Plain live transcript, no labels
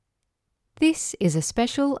This is a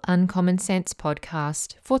special Uncommon Sense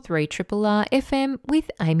podcast for 3RRR FM with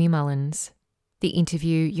Amy Mullins. The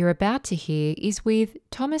interview you're about to hear is with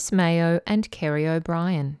Thomas Mayo and Kerry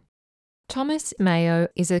O'Brien. Thomas Mayo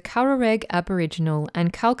is a Kurrareg Aboriginal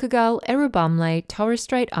and Kalkagal Erubamle Torres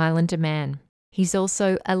Strait Islander man. He's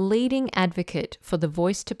also a leading advocate for the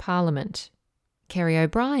voice to Parliament. Kerry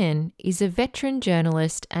O'Brien is a veteran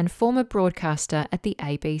journalist and former broadcaster at the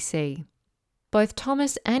ABC. Both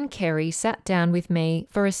Thomas and Kerry sat down with me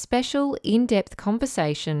for a special in-depth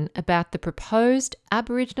conversation about the proposed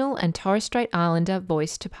Aboriginal and Torres Strait Islander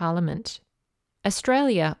voice to Parliament.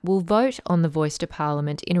 Australia will vote on the voice to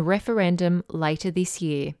Parliament in a referendum later this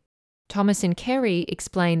year. Thomas and Kerry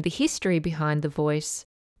explained the history behind the voice,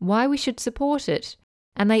 why we should support it,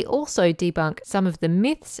 and they also debunk some of the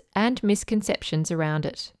myths and misconceptions around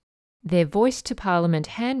it. Their Voice to Parliament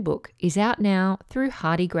Handbook is out now through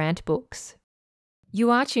Hardie Grant Books. You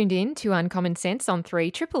are tuned in to Uncommon Sense on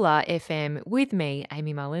 3RRR FM with me,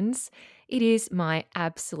 Amy Mullins. It is my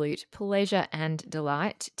absolute pleasure and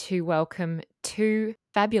delight to welcome two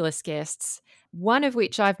fabulous guests, one of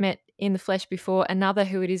which I've met in the flesh before, another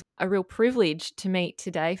who it is a real privilege to meet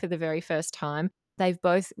today for the very first time. They've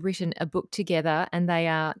both written a book together, and they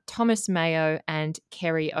are Thomas Mayo and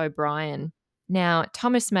Kerry O'Brien. Now,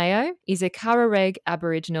 Thomas Mayo is a Kurrareg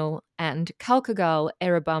Aboriginal and Kalkagal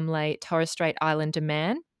Erubamle Torres Strait Islander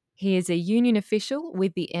man. He is a union official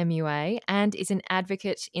with the MUA and is an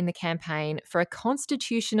advocate in the campaign for a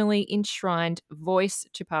constitutionally enshrined voice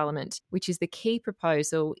to Parliament, which is the key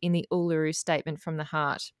proposal in the Uluru Statement from the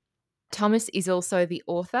Heart. Thomas is also the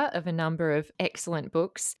author of a number of excellent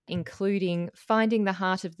books, including Finding the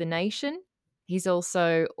Heart of the Nation. He's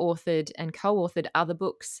also authored and co-authored other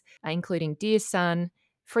books, including Dear Son,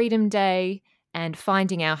 Freedom Day, and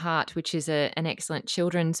Finding Our Heart, which is an excellent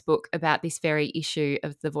children's book about this very issue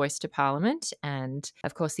of the voice to Parliament and,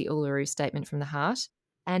 of course, the Uluru Statement from the Heart.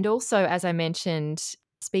 And also, as I mentioned,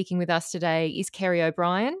 speaking with us today is Kerry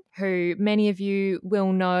O'Brien, who many of you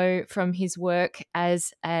will know from his work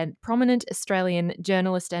as a prominent Australian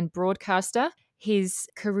journalist and broadcaster. His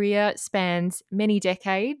career spans many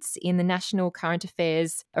decades in the national current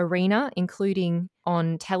affairs arena, including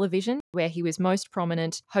on television, where he was most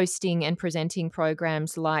prominent hosting and presenting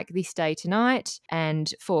programs like This Day Tonight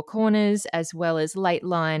and Four Corners, as well as Late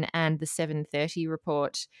Line and the 7:30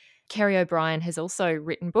 Report. Kerry O'Brien has also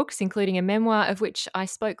written books, including a memoir of which I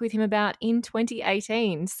spoke with him about in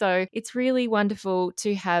 2018. So it's really wonderful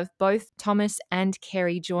to have both Thomas and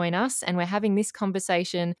Kerry join us. And we're having this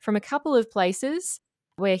conversation from a couple of places.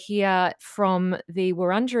 We're here from the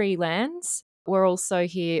Wurundjeri lands. We're also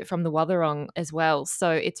here from the Wathaurong as well.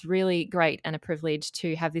 So it's really great and a privilege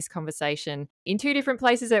to have this conversation in two different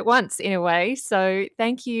places at once, in a way. So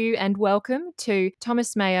thank you and welcome to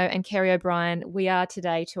Thomas Mayo and Kerry O'Brien. We are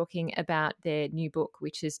today talking about their new book,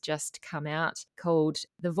 which has just come out, called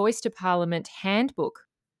The Voice to Parliament Handbook.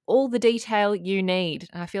 All the detail you need.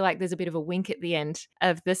 I feel like there's a bit of a wink at the end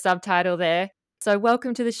of the subtitle there. So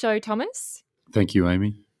welcome to the show, Thomas. Thank you,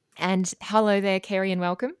 Amy. And hello there, Kerry, and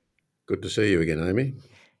welcome. Good to see you again, Amy.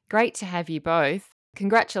 Great to have you both.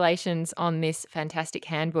 Congratulations on this fantastic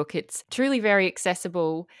handbook. It's truly very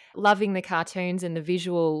accessible, loving the cartoons and the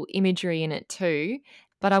visual imagery in it too.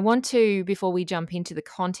 But I want to, before we jump into the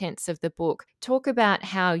contents of the book, talk about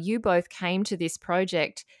how you both came to this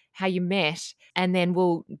project, how you met, and then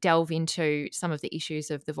we'll delve into some of the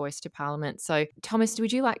issues of the Voice to Parliament. So, Thomas,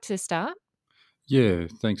 would you like to start? Yeah,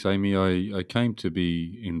 thanks, Amy. I came to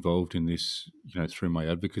be involved in this, through my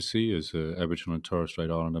advocacy as an Aboriginal and Torres Strait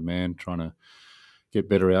Islander man, trying to get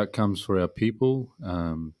better outcomes for our people,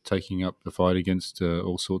 taking up the fight against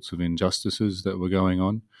all sorts of injustices that were going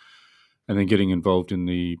on, and then getting involved in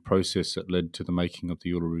the process that led to the making of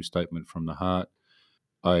the Uluru Statement from the Heart.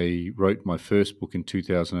 I wrote my first book in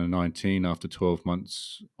 2019 after 12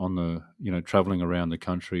 months on the, traveling around the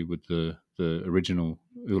country with the original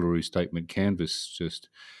Uluru Statement canvas, just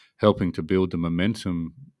helping to build the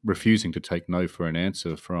momentum, refusing to take no for an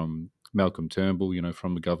answer from Malcolm Turnbull,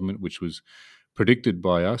 from the government, which was predicted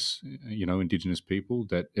by us, Indigenous people,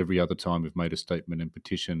 that every other time we've made a statement and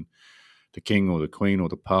petition, the King or the Queen or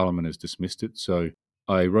the Parliament has dismissed it. So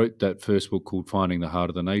I wrote that first book called Finding the Heart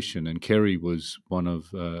of the Nation, and Kerry was one of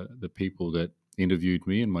the people that interviewed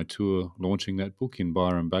me in my tour launching that book in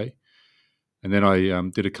Byron Bay. And then I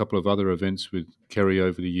did a couple of other events with Kerry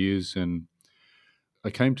over the years, and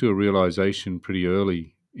I came to a realisation pretty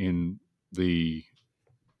early in the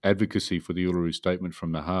advocacy for the Uluru Statement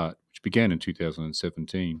from the Heart, which began in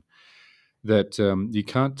 2017, that you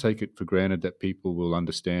can't take it for granted that people will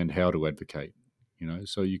understand how to advocate.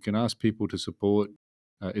 So you can ask people to support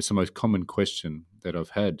It's the most common question that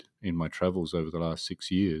I've had in my travels over the last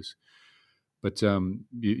 6 years. But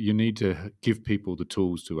you need to give people the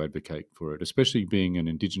tools to advocate for it, especially being an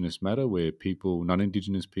Indigenous matter where people,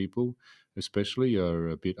 non-Indigenous people especially, are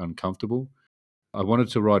a bit uncomfortable. I wanted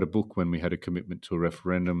to write a book when we had a commitment to a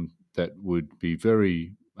referendum that would be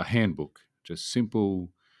a handbook, just simple,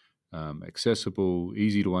 accessible,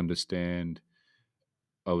 easy to understand.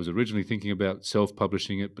 I was originally thinking about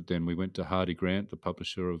self-publishing it, but then we went to Hardie Grant, the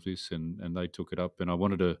publisher of this, and they took it up. And I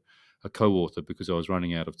wanted a co-author because I was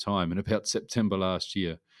running out of time in about September last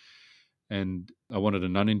year. And I wanted a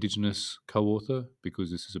non-Indigenous co-author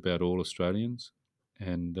because this is about all Australians.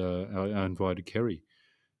 And I invited Kerry.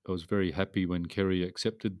 I was very happy when Kerry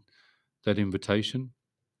accepted that invitation.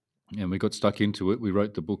 And we got stuck into it. We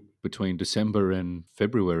wrote the book between December and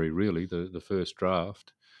February, really, the first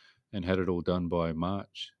draft, and had it all done by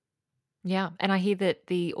March. Yeah, and I hear that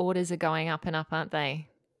the orders are going up and up, aren't they?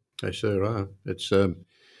 They sure are. It's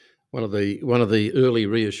one of the early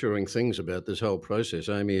reassuring things about this whole process,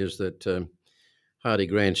 Amy, is that Hardie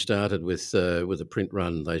Grant started with a print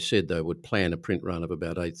run. They said they would plan a print run of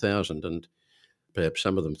about 8,000, and perhaps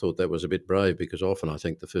some of them thought that was a bit brave because often I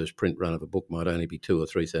think the first print run of a book might only be 2,000 or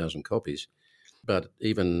 3,000 copies. But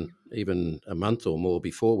even a month or more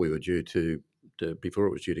before we were before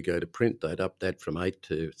it was due to go to print, they'd upped that from 8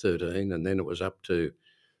 to 13, and then it was up to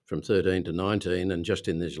from 13 to 19, and just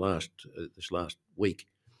in this last week,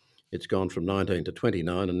 it's gone from 19 to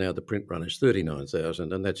 29, and now the print run is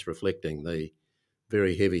 39,000, and that's reflecting the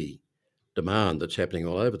very heavy demand that's happening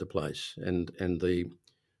all over the place. And the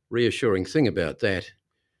reassuring thing about that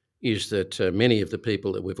is that many of the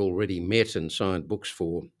people that we've already met and signed books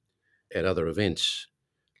for at other events,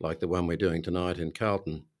 like the one we're doing tonight in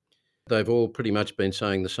Carlton, they've all pretty much been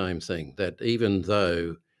saying the same thing, that even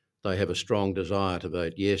though they have a strong desire to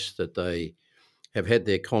vote yes, that they have had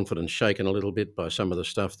their confidence shaken a little bit by some of the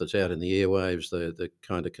stuff that's out in the airwaves, the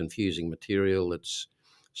kind of confusing material that's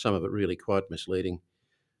some of it really quite misleading.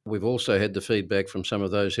 We've also had the feedback from some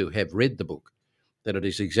of those who have read the book that it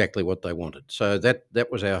is exactly what they wanted. So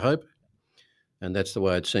that was our hope, and that's the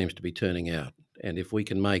way it seems to be turning out. And if we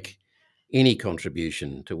can make any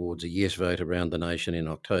contribution towards a yes vote around the nation in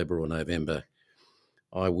October or November,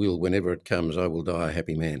 whenever it comes, I will die a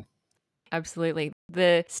happy man. Absolutely.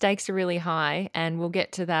 The stakes are really high, and we'll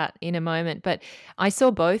get to that in a moment. But I saw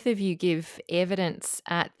both of you give evidence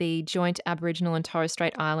at the joint Aboriginal and Torres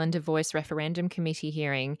Strait Islander Voice Referendum Committee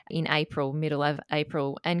hearing in April, middle of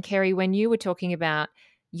April. And Kerry, when you were talking about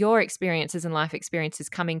your experiences and life experiences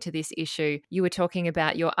coming to this issue, you were talking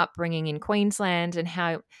about your upbringing in Queensland and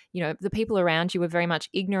how, the people around you were very much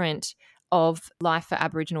ignorant of life for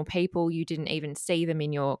Aboriginal people. You didn't even see them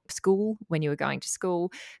in your school when you were going to school.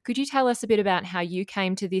 Could you tell us a bit about how you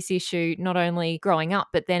came to this issue, not only growing up,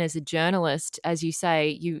 but then as a journalist? As you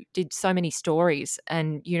say, you did so many stories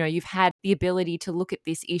and, you've had the ability to look at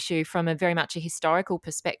this issue from a very much a historical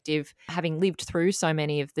perspective, having lived through so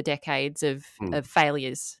many of the decades of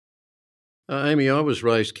failures. Amy, I was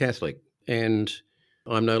raised Catholic, and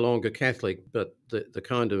I'm no longer Catholic, but the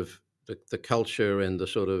kind of the culture and the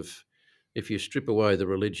sort of, if you strip away the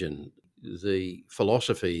religion, the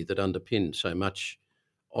philosophy that underpinned so much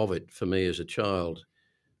of it for me as a child,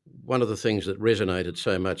 one of the things that resonated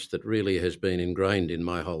so much that really has been ingrained in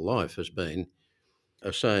my whole life has been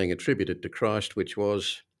a saying attributed to Christ, which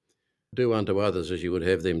was, do unto others as you would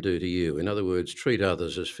have them do to you. In other words, treat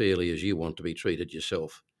others as fairly as you want to be treated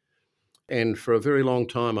yourself. And for a very long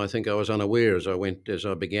time, I think I was unaware as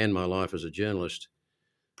I began my life as a journalist,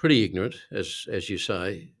 pretty ignorant, as you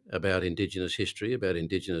say, about Indigenous history, about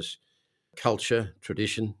Indigenous culture,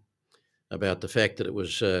 tradition, about the fact that it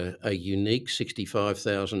was a unique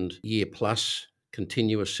 65,000 year plus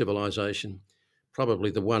continuous civilization, probably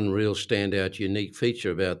the one real standout unique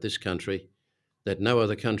feature about this country that no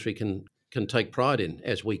other country can take pride in,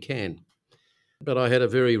 as we can. But I had a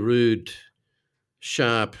very rude,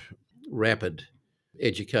 sharp, rapid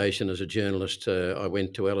education as a journalist. I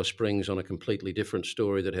went to Alice Springs on a completely different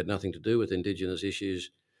story that had nothing to do with Indigenous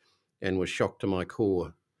issues and was shocked to my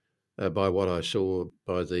core by what I saw,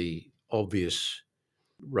 by the obvious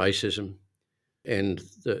racism and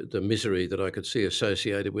the misery that I could see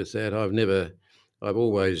associated with that. I've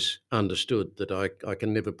always understood that I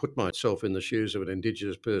can never put myself in the shoes of an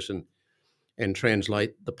Indigenous person and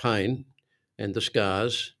translate the pain and the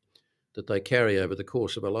scars that they carry over the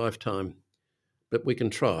course of a lifetime. But we can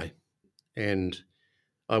try. And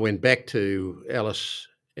I went back to Alice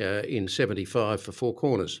in 75 for Four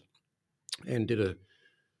Corners and did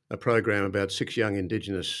a program about 6 young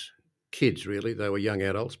Indigenous kids, really. They were young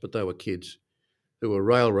adults, but they were kids who were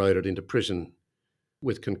railroaded into prison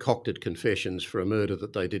with concocted confessions for a murder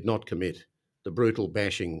that they did not commit, the brutal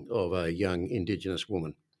bashing of a young Indigenous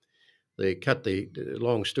woman. They cut the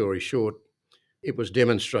long story short. It was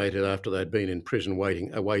demonstrated after they'd been in prison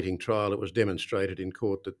awaiting trial. It was demonstrated in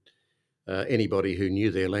court that anybody who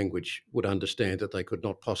knew their language would understand that they could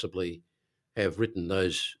not possibly have written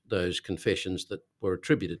those confessions that were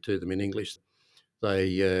attributed to them in English.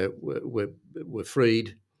 They were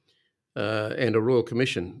freed, and a royal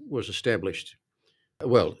commission was established.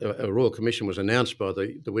 Well, a royal commission was announced by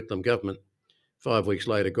the Whitlam government. 5 weeks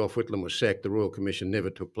later, Gough Whitlam was sacked. The royal commission never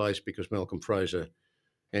took place because Malcolm Fraser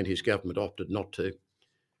and his government opted not to.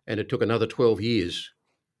 And it took another 12 years.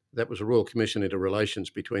 That was a royal commission into relations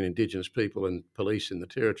between Indigenous people and police in the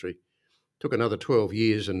territory. It took another 12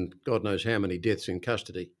 years and God knows how many deaths in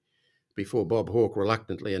custody before Bob Hawke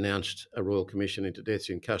reluctantly announced a royal commission into deaths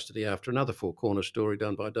in custody after another Four Corners story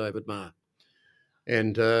done by David Marr.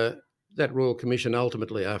 And that royal commission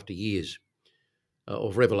ultimately, after years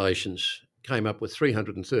of revelations, came up with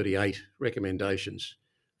 338 recommendations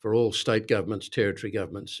for all state governments, territory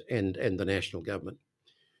governments and the national government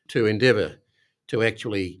to endeavour to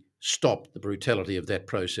actually stop the brutality of that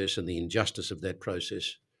process and the injustice of that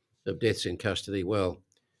process of deaths in custody. Well,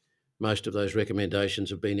 most of those recommendations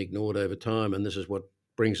have been ignored over time, and this is what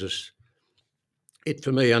brings us. It,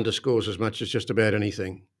 for me, underscores as much as just about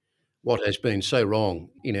anything what has been so wrong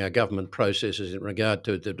in our government processes in regard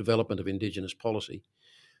to the development of Indigenous policy,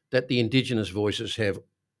 that the Indigenous voices have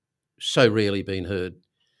so rarely been heard.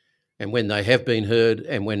 And when they have been heard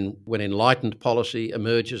and when enlightened policy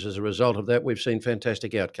emerges as a result of that, we've seen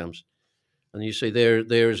fantastic outcomes. And you see there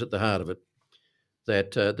is at the heart of it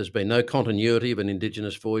that there's been no continuity of an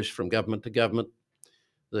Indigenous voice from government to government.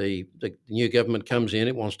 The new government comes in,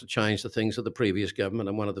 it wants to change the things of the previous government,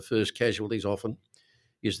 and one of the first casualties often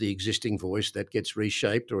is the existing voice that gets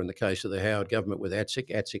reshaped, or in the case of the Howard government with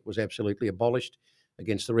ATSIC was absolutely abolished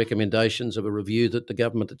against the recommendations of a review that the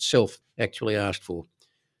government itself actually asked for.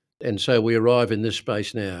 And so we arrive in this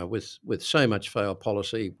space now with so much failed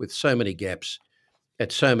policy, with so many gaps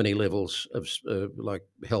at so many levels of like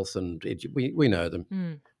health and we know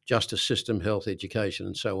them, justice system, health, education,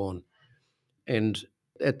 and so on. And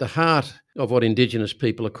at the heart of what Indigenous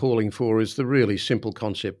people are calling for is the really simple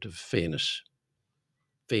concept of fairness.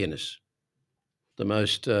 Fairness. The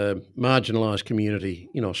most marginalised community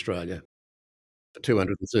in Australia for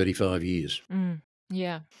 235 years.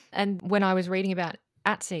 Yeah. And when I was reading about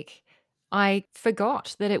ATSIC, I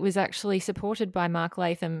forgot that it was actually supported by Mark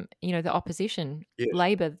Latham, the opposition, Yes.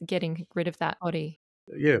 Labor getting rid of that body.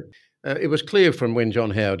 Yeah. It was clear from when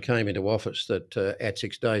John Howard came into office that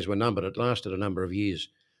ATSIC's days were numbered. It lasted a number of years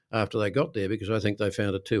after they got there because I think they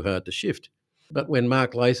found it too hard to shift. But when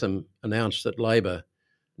Mark Latham announced that Labor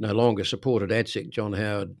no longer supported ATSIC, John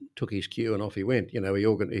Howard took his cue and off he went.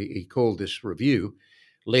 He called this review,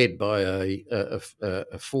 led by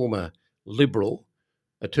a former Liberal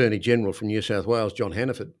Attorney General from New South Wales, John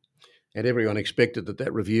Hannaford. And everyone expected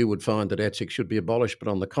that review would find that ATSIC should be abolished, but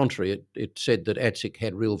on the contrary, it said that ATSIC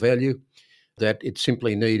had real value, that it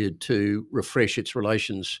simply needed to refresh its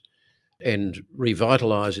relations and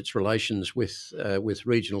revitalise its relations with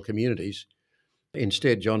regional communities.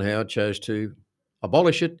 Instead, John Howard chose to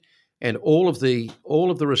abolish it, and all of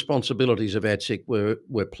the responsibilities of ATSIC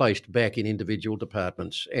were placed back in individual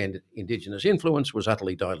departments, and Indigenous influence was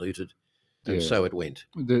utterly diluted, and so it went.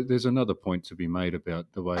 There's another point to be made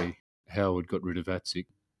about the way Howard got rid of ATSIC.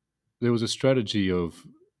 There was a strategy of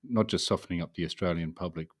not just softening up the Australian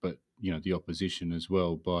public, but the opposition as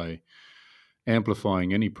well, by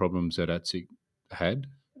amplifying any problems that ATSIC had.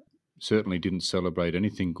 Certainly didn't celebrate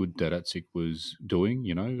anything good that ATSIC was doing,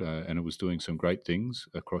 and it was doing some great things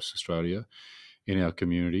across Australia in our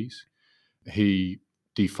communities. He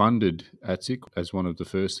defunded ATSIC as one of the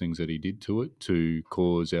first things that he did to it, to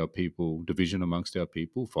cause our people, division amongst our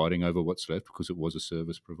people, fighting over what's left because it was a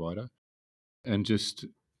service provider, and just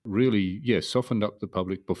really, softened up the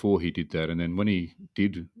public before he did that. And then when he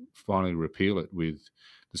did finally repeal it with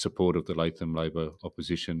the support of the Latham Labor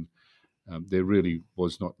opposition, there really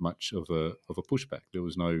was not much of a pushback. There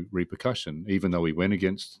was no repercussion, even though he went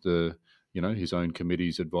against his own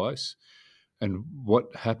committee's advice. And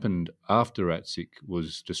what happened after ATSIC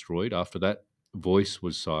was destroyed, after that voice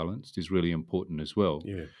was silenced, is really important as well.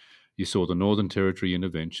 Yeah. You saw the Northern Territory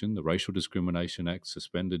intervention, the Racial Discrimination Act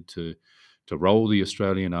suspended to roll the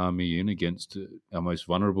Australian Army in against our most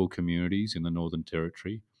vulnerable communities in the Northern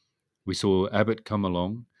Territory. We saw Abbott come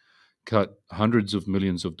along, cut hundreds of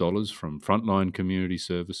millions of dollars from frontline community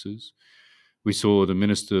services. We saw the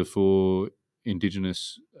Minister for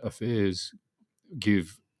Indigenous Affairs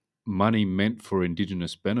give money meant for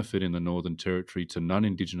Indigenous benefit in the Northern Territory to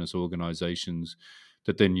non-Indigenous organisations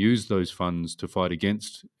that then use those funds to fight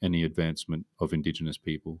against any advancement of Indigenous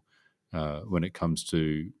people when it comes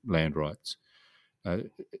to land rights.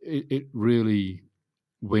 It really,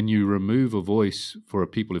 when you remove a voice for a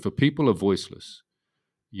people, if a people are voiceless,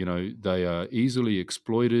 they are easily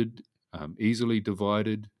exploited, easily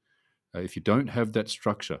divided. If you don't have that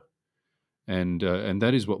structure, and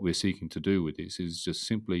that is what we're seeking to do with this, is just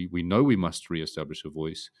simply, we know we must re-establish a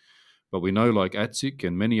voice, but we know, like ATSIC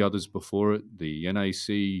and many others before it, the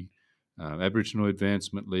NAC, Aboriginal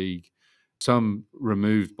Advancement League, some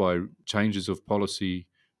removed by changes of policy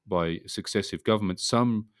by successive governments,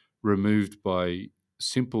 some removed by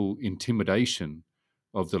simple intimidation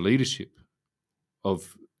of the leadership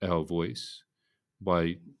of our voice,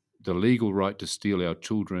 by the legal right to steal our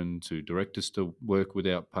children, to direct us to work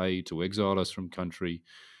without pay, to exile us from country,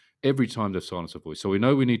 every time they've silenced a voice. So we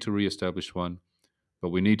know we need to re-establish one, but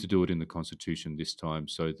we need to do it in the Constitution this time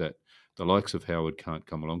so that the likes of Howard can't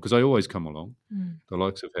come along, because they always come along. The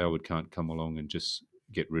likes of Howard can't come along and just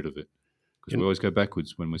get rid of it, because we always go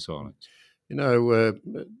backwards when we're silenced.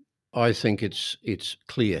 I think it's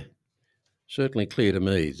clear, certainly clear to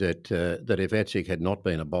me, that if ATSIC had not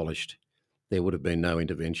been abolished, there would have been no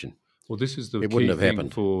intervention. Well, this is the It key wouldn't have thing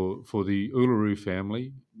happened. for the Uluru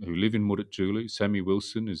family who live in Mutitjulu. Sammy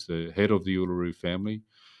Wilson is the head of the Uluru family.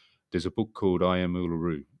 There's a book called I Am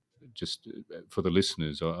Uluru. Just for the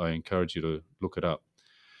listeners, I encourage you to look it up.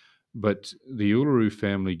 But the Uluru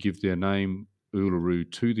family give their name Uluru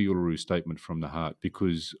to the Uluru Statement from the Heart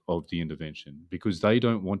because of the intervention, because they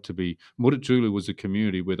don't want to be... Mutitjulu was a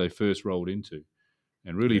community where they first rolled into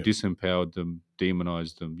and really disempowered them,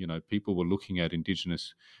 demonised them. People were looking at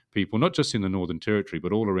Indigenous people, not just in the Northern Territory,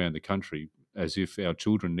 but all around the country, as if our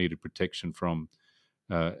children needed protection from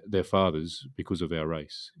their fathers because of our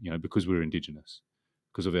race, because we're Indigenous,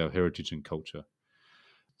 because of our heritage and culture.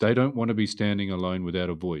 They don't want to be standing alone without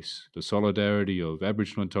a voice. The solidarity of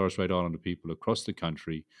Aboriginal and Torres Strait Islander people across the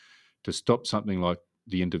country to stop something like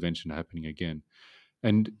the intervention happening again.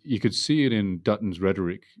 And you could see it in Dutton's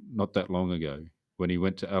rhetoric not that long ago when he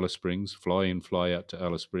went to Alice Springs, fly in, fly out to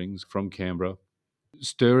Alice Springs from Canberra,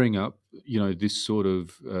 stirring up, this sort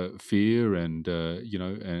of fear and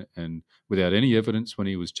without any evidence when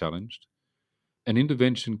he was challenged. An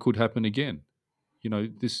intervention could happen again.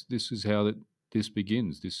 This is how this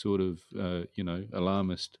begins, this sort of,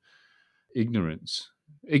 alarmist ignorance.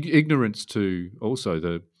 Ignorance to also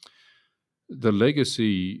the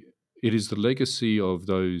legacy. It is the legacy of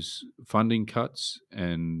those funding cuts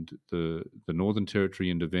and the Northern Territory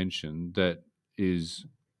intervention that is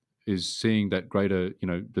seeing that greater,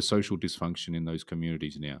 the social dysfunction in those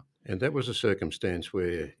communities now. And that was a circumstance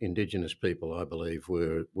where Indigenous people, I believe,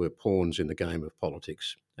 were pawns in the game of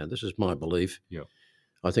politics. And this is my belief. Yeah.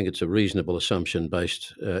 I think it's a reasonable assumption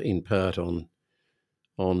based in part on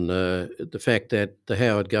the fact that the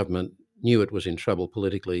Howard government knew it was in trouble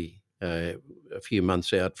politically a few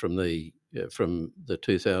months out from the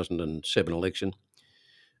 2007 election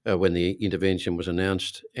when the intervention was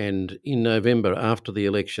announced. And in November, after the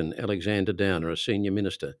election, Alexander Downer, a senior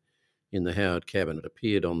minister in the Howard cabinet,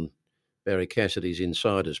 appeared on Barry Cassidy's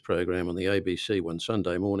Insiders program on the ABC one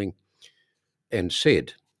Sunday morning and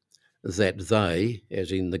said that they,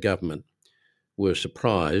 as in the government, were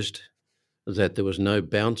surprised that there was no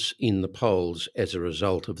bounce in the polls as a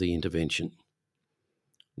result of the intervention.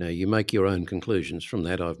 Now, you make your own conclusions from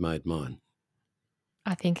that. I've made mine.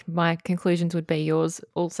 I think my conclusions would be yours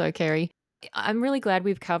also, Kerry. I'm really glad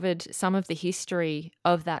we've covered some of the history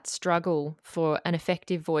of that struggle for an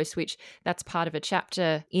effective voice, which that's part of a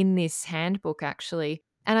chapter in this handbook, actually.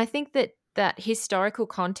 And I think that historical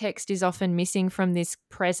context is often missing from this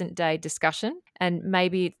present day discussion. And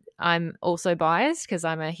maybe I'm also biased because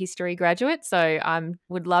I'm a history graduate, so I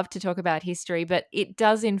would love to talk about history, but it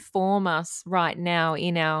does inform us right now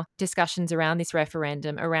in our discussions around this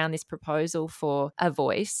referendum, around this proposal for a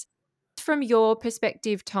voice. From your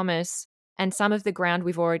perspective, Thomas, and some of the ground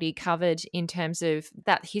we've already covered in terms of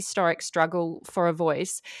that historic struggle for a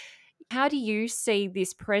voice, how do you see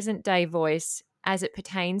this present day voice as it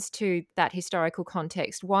pertains to that historical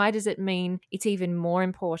context? Why does it mean it's even more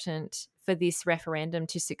important for this referendum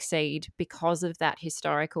to succeed because of that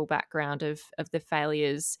historical background of the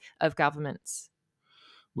failures of governments?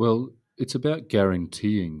 Well, it's about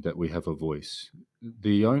guaranteeing that we have a voice.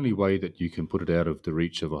 The only way that you can put it out of the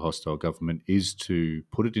reach of a hostile government is to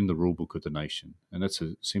put it in the rulebook of the nation. And that's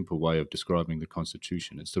a simple way of describing the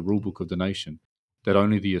Constitution. It's the rulebook of the nation that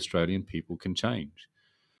only the Australian people can change.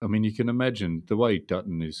 I mean, you can imagine the way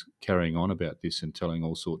Dutton is carrying on about this and telling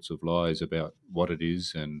all sorts of lies about what it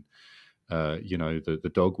is and,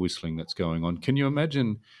 the dog whistling that's going on. Can you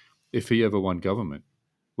imagine if he ever won government,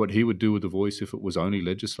 what he would do with the voice if it was only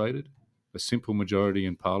legislated? A simple majority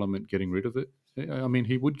in Parliament getting rid of it? I mean,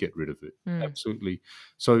 he would get rid of it, absolutely.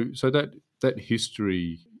 So that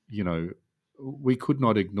history, we could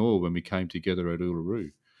not ignore when we came together at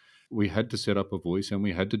Uluru. We had to set up a voice and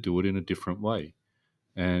we had to do it in a different way.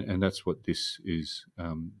 And that's what this is.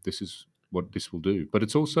 This is what this will do. But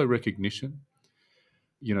it's also recognition.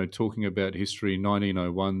 Talking about history,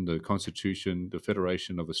 1901, the Constitution, the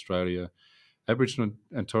Federation of Australia, Aboriginal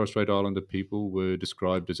and Torres Strait Islander people were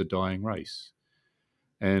described as a dying race.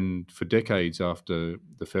 And for decades after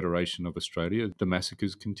the Federation of Australia, the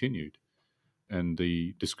massacres continued. And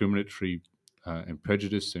the discriminatory and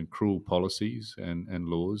prejudice and cruel policies and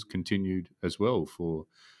laws continued as well for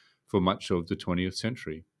much of the 20th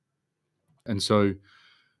century. And so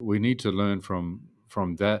we need to learn from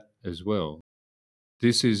that as well.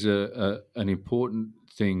 This is an important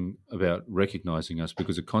thing about recognising us,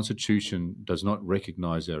 because the Constitution does not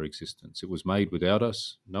recognise our existence. It was made without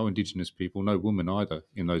us, no Indigenous people, no women either,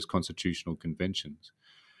 in those constitutional conventions.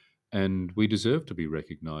 And we deserve to be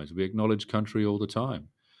recognised. We acknowledge country all the time.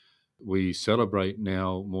 We celebrate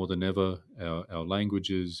now more than ever our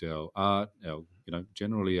languages, our art,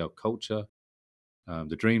 generally our culture.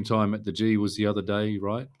 The dream time at the G was the other day,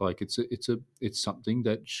 right? Like it's something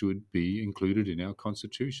that should be included in our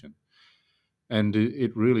constitution, and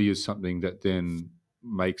it really is something that then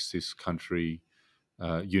makes this country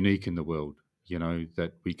unique in the world.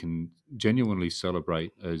 That we can genuinely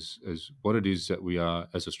celebrate as what it is that we are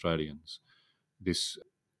as Australians. This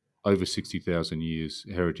over 60,000 years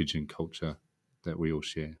heritage and culture that we all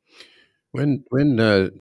share. When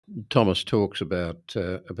Thomas talks about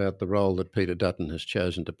the role that Peter Dutton has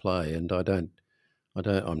chosen to play, and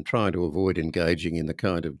I'm trying to avoid engaging in the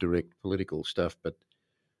kind of direct political stuff,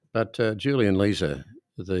 but Julian Leeser,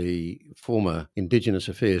 the former Indigenous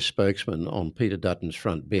Affairs spokesman on Peter Dutton's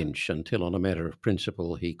front bench, until on a matter of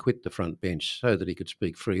principle he quit the front bench so that he could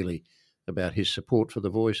speak freely about his support for the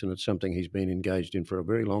voice, and it's something he's been engaged in for a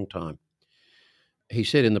very long time. He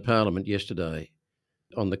said in the Parliament yesterday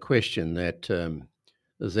on the question that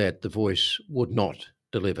the voice would not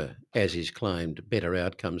deliver, as is claimed, better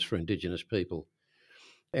outcomes for Indigenous people.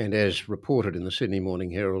 And as reported in the Sydney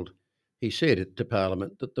Morning Herald, he said to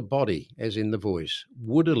Parliament that the body, as in the voice,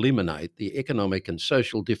 would eliminate the economic and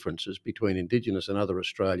social differences between Indigenous and other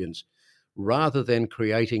Australians rather than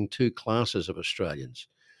creating two classes of Australians.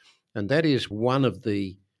 And that is one of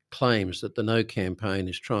the claims that the No campaign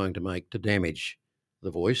is trying to make to damage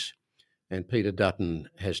the voice. And Peter Dutton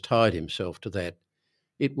has tied himself to that.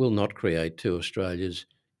 It will not create two Australias.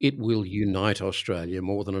 It will unite Australia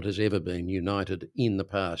more than it has ever been united in the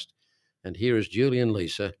past. And here is Julian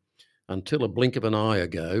Leeser, until a blink of an eye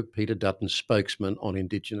ago, Peter Dutton's spokesman on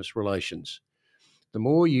Indigenous relations. The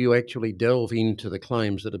more you actually delve into the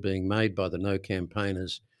claims that are being made by the No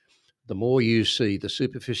campaigners, the more you see the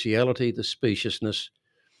superficiality, the speciousness,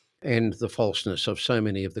 and the falseness of so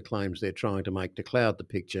many of the claims they're trying to make to cloud the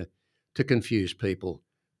picture, to confuse people,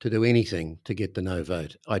 to do anything to get the no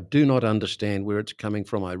vote. I do not understand where it's coming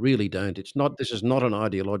from. I really don't. This is not an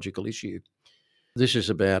ideological issue. This is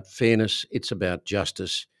about fairness. It's about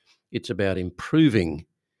justice. It's about improving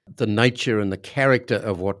the nature and the character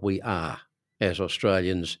of what we are as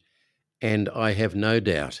Australians. And I have no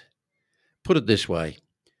doubt, put it this way,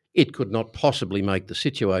 it could not possibly make the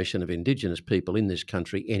situation of Indigenous people in this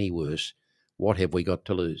country any worse. What have we got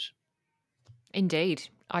to lose? Indeed.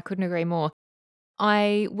 I couldn't agree more.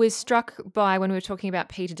 I was struck by when we were talking about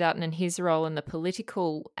Peter Dutton and his role in the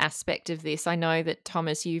political aspect of this. I know that,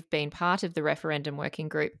 Thomas, you've been part of the referendum working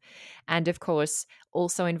group and, of course,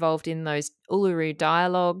 also involved in those Uluru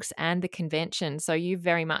dialogues and the convention. So you've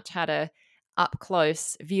very much had a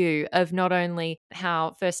up-close view of not only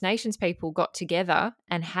how First Nations people got together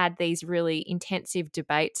and had these really intensive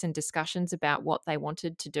debates and discussions about what they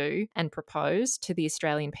wanted to do and propose to the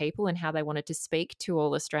Australian people and how they wanted to speak to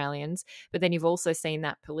all Australians, but then you've also seen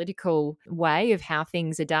that political way of how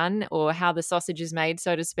things are done or how the sausage is made,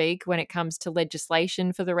 so to speak, when it comes to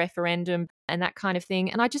legislation for the referendum and that kind of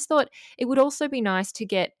thing. And I just thought it would also be nice to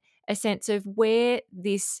get a sense of where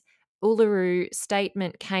this Uluru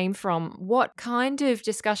statement came from, what kind of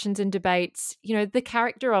discussions and debates, the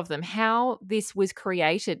character of them, how this was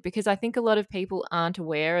created, because I think a lot of people aren't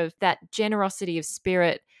aware of that generosity of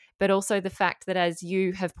spirit, but also the fact that, as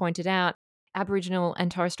you have pointed out, Aboriginal and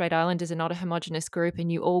Torres Strait Islanders are not a homogenous group,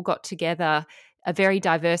 and you all got together a very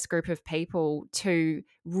diverse group of people to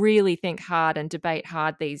really think hard and debate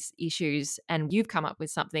hard these issues. And you've come up with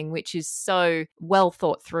something which is so well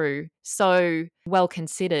thought through, so well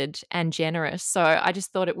considered and generous. So I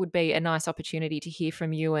just thought it would be a nice opportunity to hear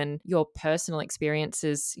from you and your personal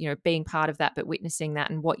experiences, being part of that, but witnessing that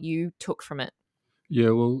and what you took from it. Yeah,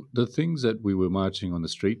 well, the things that we were marching on the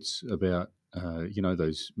streets about,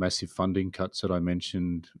 those massive funding cuts that I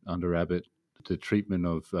mentioned under Abbott, the treatment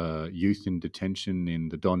of youth in detention in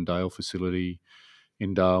the Don Dale facility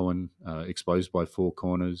in Darwin, exposed by Four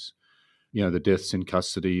Corners, the deaths in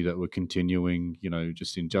custody that were continuing,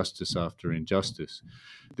 just injustice after injustice.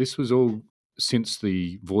 This was all since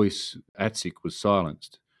the voice ATSIC was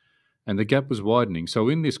silenced, and the gap was widening. So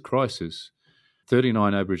in this crisis,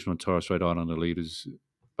 39 Aboriginal and Torres Strait Islander leaders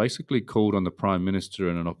basically called on the Prime Minister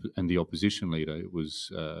and the opposition leader. It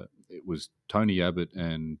was Tony Abbott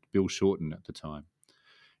and Bill Shorten at the time,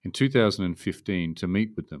 in 2015 to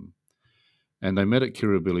meet with them. And they met at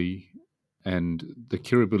Kirribilli, and the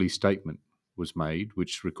Kirribilli statement was made,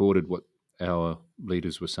 which recorded what our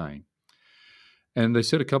leaders were saying. And they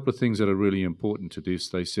said a couple of things that are really important to this.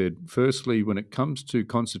 They said, firstly, when it comes to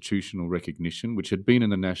constitutional recognition, which had been in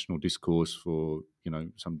the national discourse for,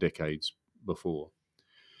 some decades before,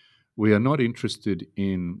 we are not interested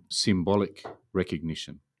in symbolic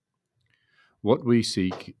recognition. What we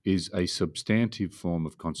seek is a substantive form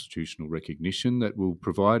of constitutional recognition that will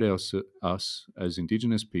provide us as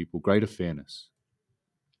Indigenous people greater fairness.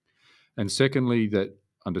 And secondly, that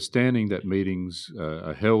understanding that meetings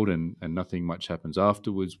are held and nothing much happens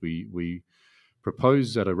afterwards, we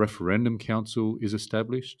propose that a referendum council is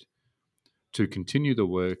established to continue the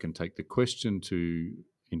work and take the question to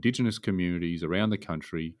Indigenous communities around the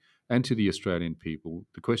country and to the Australian people,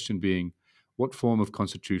 the question being, what form of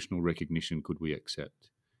constitutional recognition could we accept?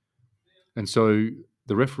 And so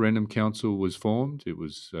the referendum council was formed. It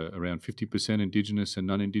was around 50% Indigenous and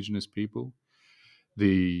non-Indigenous people.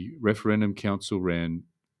 The referendum council ran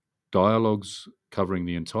dialogues covering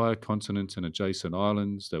the entire continent and adjacent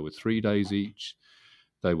islands. They were 3 days each.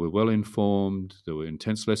 They were well informed. There were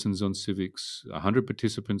intense lessons on civics, 100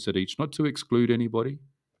 participants at each, not to exclude anybody,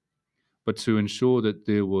 but to ensure that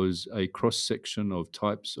there was a cross-section of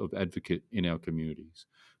types of advocate in our communities.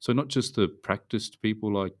 So not just the practiced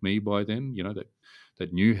people like me by then,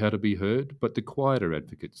 that knew how to be heard, but the quieter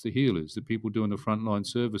advocates, the healers, the people doing the frontline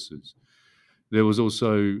services. There was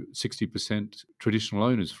also 60% traditional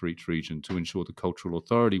owners for each region to ensure the cultural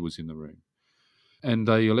authority was in the room. And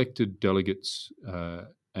they elected delegates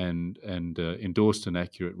and endorsed an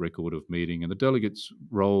accurate record of meeting. And the delegates'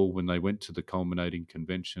 role when they went to the culminating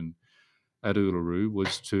convention at Uluru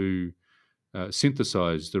was to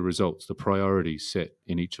synthesise the results, the priorities set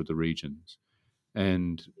in each of the regions,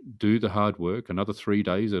 and do the hard work, another 3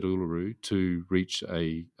 days at Uluru, to reach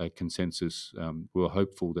a consensus. We were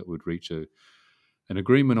hopeful that we'd reach an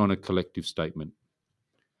agreement on a collective statement.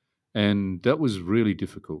 And that was really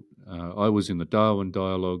difficult. I was in the Darwin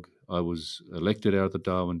Dialogue. I was elected out of the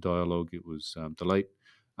Darwin Dialogue. It was the late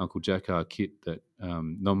Uncle Jack R. Kit that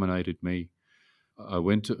nominated me. I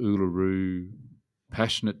went to Uluru,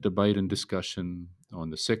 passionate debate and discussion.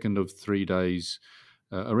 On the second of 3 days,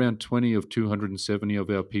 around 20 of 270 of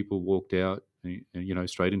our people walked out,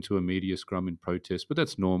 straight into a media scrum in protest. But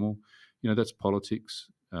that's normal. That's politics.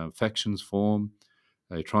 Factions form.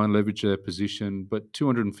 They try and leverage their position, but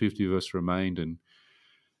 250 of us remained.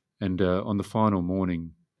 And on the final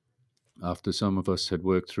morning, after some of us had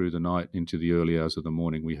worked through the night into the early hours of the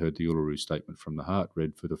morning, we heard the Uluru Statement from the Heart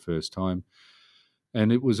read for the first time.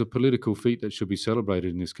 And it was a political feat that should be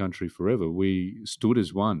celebrated in this country forever. We stood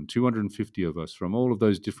as one, 250 of us from all of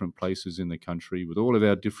those different places in the country, with all of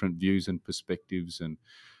our different views and perspectives and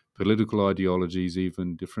political ideologies,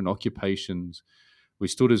 even different occupations. We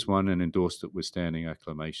stood as one and endorsed it with standing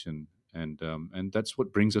acclamation. And that's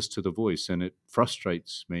what brings us to the voice. And it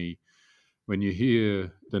frustrates me when you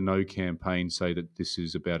hear the No campaign say that this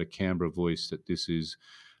is about a Canberra voice, that this is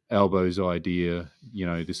Albo's idea,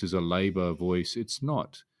 this is a Labor voice. It's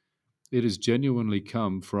not. It has genuinely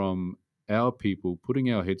come from our people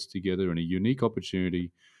putting our heads together in a unique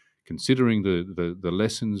opportunity, considering the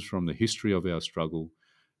lessons from the history of our struggle,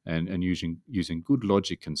 and using good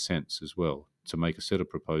logic and sense as well to make a set of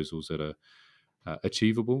proposals that are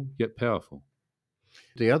achievable yet powerful.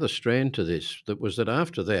 The other strand to this was that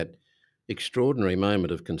after that extraordinary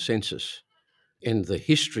moment of consensus and the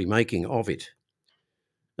history making of it,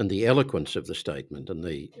 and the eloquence of the statement, and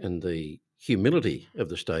the humility of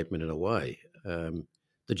the statement in a way,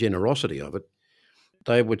 the generosity of it,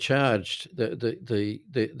 they were charged.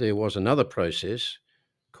 There was another process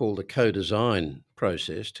called the co-design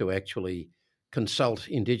process to actually consult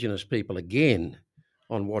Indigenous people again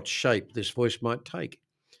on what shape this voice might take.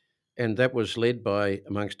 And that was led by,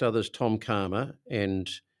 amongst others, Tom Calma and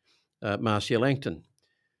Marcia Langton.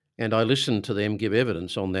 And I listened to them give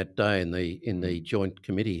evidence on that day in the joint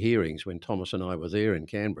committee hearings when Thomas and I were there in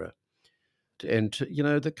Canberra. And,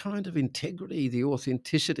 the kind of integrity, the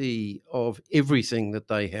authenticity of everything that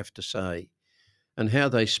they have to say and how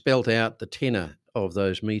they spelt out the tenor of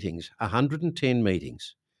those meetings. 110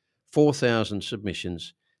 meetings, 4,000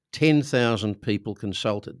 submissions, 10,000 people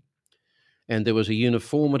consulted. And there was a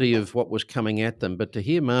uniformity of what was coming at them. But to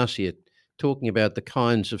hear Marcia talking about the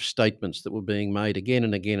kinds of statements that were being made again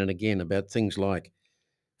and again and again about things like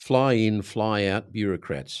fly in, fly out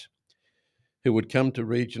bureaucrats who would come to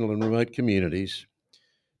regional and remote communities,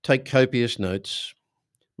 take copious notes,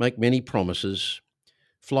 make many promises,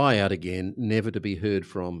 fly out again, never to be heard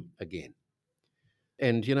from again.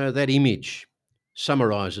 And, that image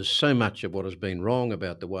summarises so much of what has been wrong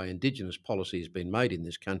about the way Indigenous policy has been made in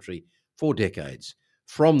this country for decades,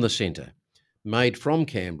 from the centre, made from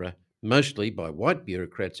Canberra, mostly by white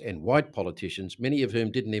bureaucrats and white politicians, many of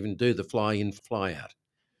whom didn't even do the fly in, fly out.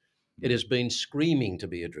 It has been screaming to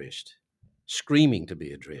be addressed.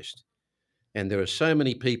 And there are so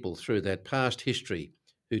many people through that past history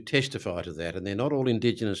who testify to that, and they're not all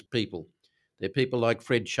Indigenous people. They're people like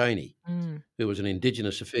Fred Chaney, who was an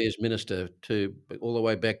Indigenous Affairs Minister all the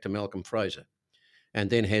way back to Malcolm Fraser, and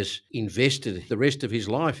then has invested the rest of his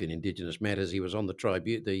life in Indigenous matters. He was on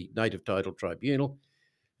the Native Title Tribunal.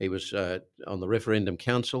 He was on the Referendum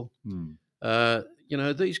Council.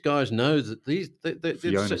 These guys know that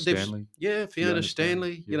Fiona Stanley. Fiona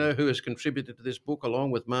Stanley, who has contributed to this book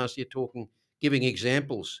along with Marcia, giving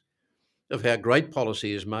examples of how great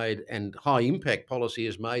policy is made and high impact policy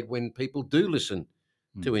is made when people do listen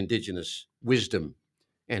to Indigenous wisdom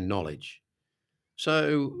and knowledge.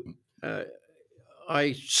 So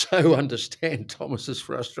I so understand Thomas's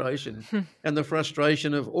frustration and the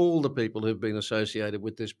frustration of all the people who've been associated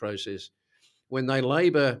with this process. When they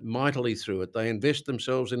labour mightily through it, they invest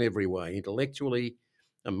themselves in every way, intellectually,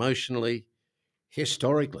 emotionally,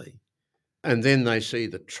 historically, and then they see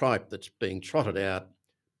the tripe that's being trotted out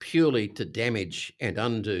purely to damage and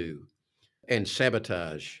undo and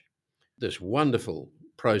sabotage this wonderful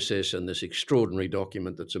process and this extraordinary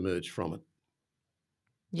document that's emerged from it.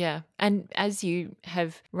 Yeah. And as you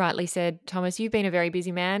have rightly said, Thomas, you've been a very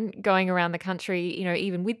busy man going around the country,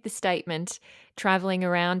 even with the statement, travelling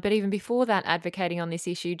around, but even before that, advocating on this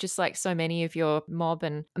issue, just like so many of your mob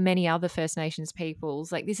and many other First Nations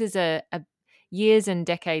peoples. Like, this is a years and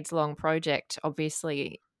decades long project,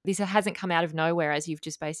 obviously. This hasn't come out of nowhere, as you've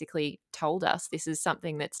just basically told us. This is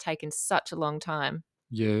something that's taken such a long time.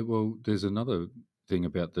 Yeah, well, there's another thing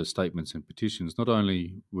about the statements and petitions. Not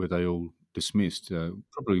only were they all dismissed,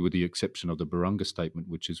 probably with the exception of the Barunga statement,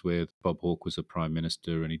 which is where Bob Hawke was the Prime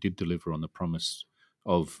Minister and he did deliver on the promise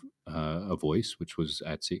of a voice, which was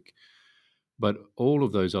ATSIC. But all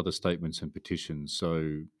of those other statements and petitions,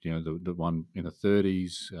 so, the one in the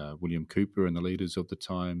 30s, William Cooper and the leaders of the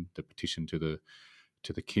time, the petition to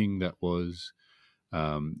the King that was,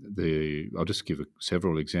 I'll just give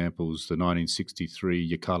several examples. The 1963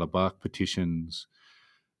 Yirrkala Bark petitions,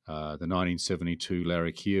 the 1972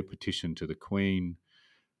 Larrakia petition to the Queen.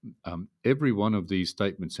 Every one of these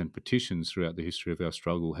statements and petitions throughout the history of our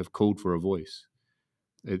struggle have called for a voice.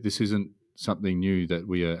 This isn't something new that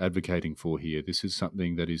we are advocating for here. This is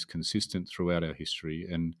something that is consistent throughout our history.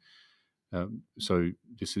 And so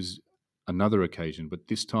this is another occasion. But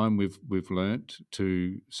this time we've learnt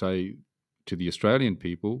to say to the Australian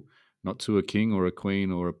people, not to a king or a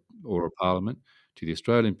queen or a parliament, to the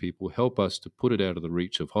Australian people, help us to put it out of the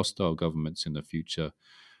reach of hostile governments in the future,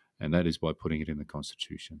 and that is by putting it in the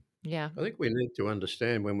Constitution. Yeah. I think we need to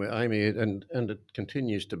understand when we're aiming it, and it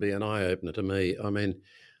continues to be an eye-opener to me. I mean,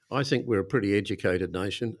 I think we're a pretty educated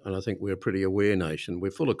nation, and I think we're a pretty aware nation.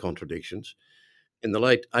 We're full of contradictions. In the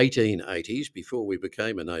late 1880s, before we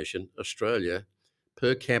became a nation, Australia,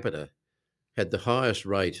 per capita, had the highest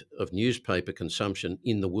rate of newspaper consumption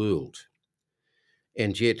in the world.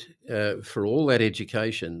 And yet, for all that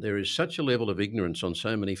education, there is such a level of ignorance on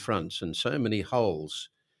so many fronts and so many holes.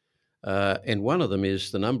 And one of them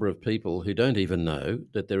is the number of people who don't even know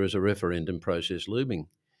that there is a referendum process looming.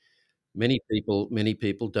 Many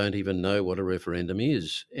people don't even know what a referendum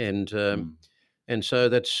is. And so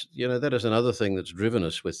that is another thing that's driven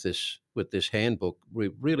us with this handbook.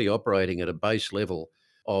 We're really operating at a base level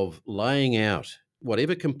of laying out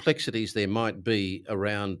whatever complexities there might be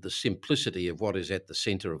around the simplicity of what is at the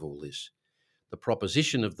centre of all this. The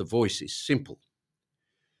proposition of the voice is simple,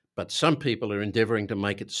 but some people are endeavouring to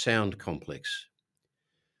make it sound complex.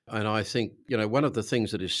 And I think, one of the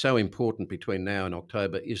things that is so important between now and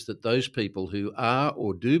October is that those people who are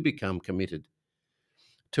or do become committed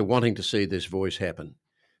to wanting to see this voice happen,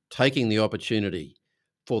 taking the opportunity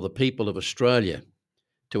for the people of Australia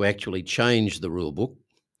to actually change the rule book,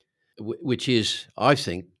 which is, I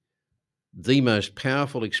think, the most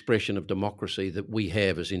powerful expression of democracy that we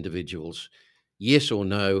have as individuals. Yes or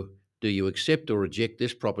no, do you accept or reject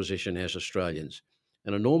this proposition as Australians?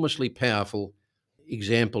 An enormously powerful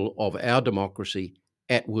example of our democracy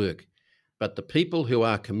at work. But the people who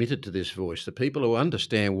are committed to this voice, the people who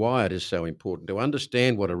understand why it is so important, to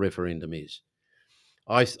understand what a referendum is,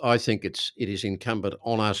 I think it is incumbent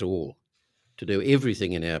on us all to do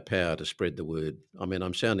everything in our power to spread the word. I mean,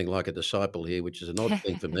 I'm sounding like a disciple here, which is an odd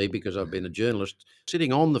thing for me because I've been a journalist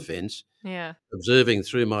sitting on the fence, Yeah. observing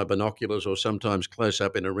through my binoculars or sometimes close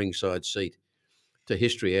up in a ringside seat to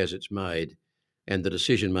history as it's made, and the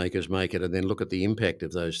decision makers make it and then look at the impact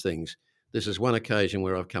of those things. This is one occasion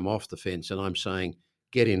where I've come off the fence and I'm saying,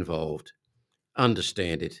 get involved,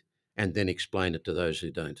 understand it, and then explain it to those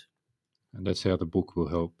who don't. And that's how the book will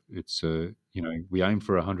help. It's, we aimed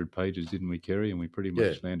for 100 pages, didn't we, Kerry? And we pretty Yeah,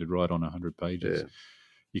 much landed right on 100 pages. yeah.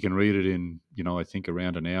 You can read it in, I think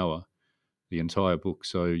around an hour, the entire book.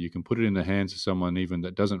 So you can put it in the hands of someone even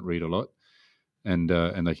that doesn't read a lot, and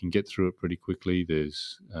they can get through it pretty quickly.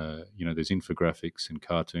 There's, there's infographics and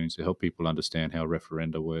cartoons to help people understand how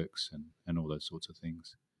referenda works and all those sorts of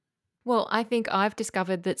things. Well, I think I've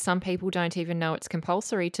discovered that some people don't even know it's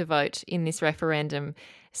compulsory to vote in this referendum.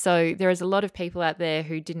 So there is a lot of people out there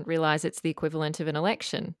who didn't realise it's the equivalent of an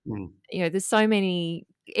election. Mm. There's so many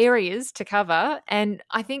areas to cover. And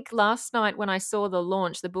I think last night when I saw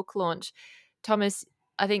the book launch, Thomas,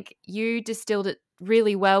 I think you distilled it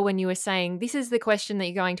really well when you were saying this is the question that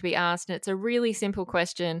you're going to be asked. And it's a really simple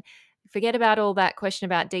question. Forget about all that question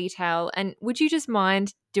about detail. And would you just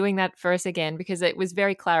mind doing that for us again? Because it was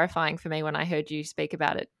very clarifying for me when I heard you speak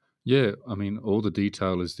about it. Yeah, I mean, all the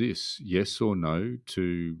detail is this: yes or no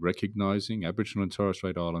to recognising Aboriginal and Torres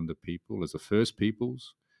Strait Islander people as the first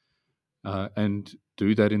peoples, and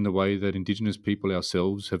do that in the way that Indigenous people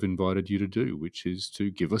ourselves have invited you to do, which is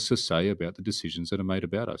to give us a say about the decisions that are made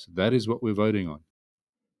about us. That is what we're voting on.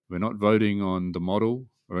 We're not voting on the model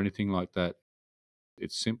or anything like that.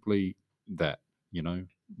 It's simply that,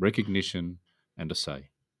 recognition and a say.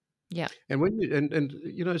 Yeah. And when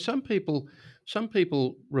some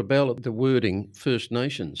people rebel at the wording First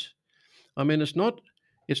Nations. I mean, it's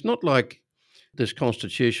not like this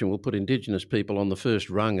constitution will put Indigenous people on the first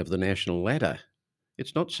rung of the national ladder.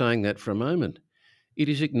 It's not saying that for a moment. It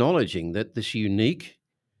is acknowledging that this unique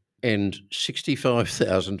and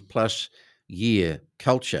 65,000 plus year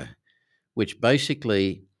culture, which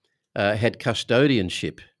basically had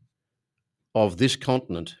custodianship of this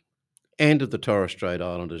continent and of the Torres Strait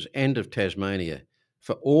Islanders and of Tasmania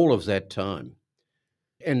for all of that time.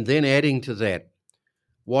 And then adding to that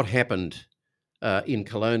what happened in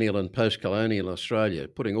colonial and post-colonial Australia,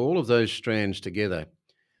 putting all of those strands together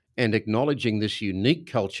and acknowledging this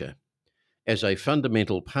unique culture as a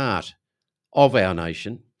fundamental part of our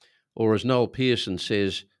nation, or as Noel Pearson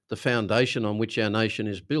says, the foundation on which our nation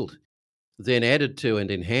is built, then added to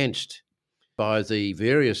and enhanced by the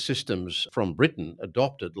various systems from Britain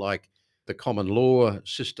adopted, like the common law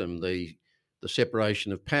system, the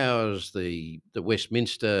separation of powers, the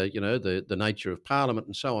Westminster, the nature of Parliament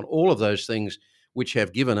and so on, all of those things which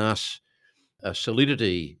have given us a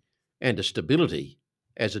solidity and a stability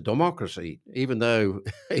as a democracy, even though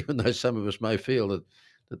some of us may feel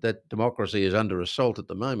that democracy is under assault at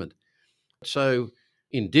the moment. So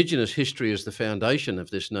Indigenous history is the foundation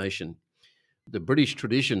of this nation. The British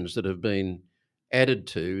traditions that have been added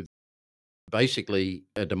to, basically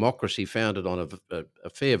a democracy founded on a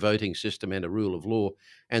fair voting system and a rule of law,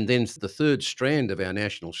 and then the third strand of our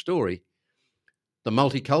national story, the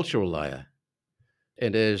multicultural layer.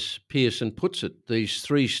 And as Pearson puts it, these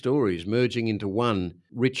three stories merging into one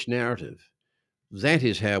rich narrative. That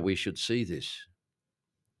is how we should see this.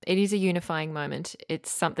 It is a unifying moment.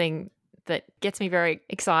 It's something that gets me very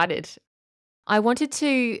excited. I wanted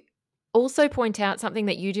to also point out something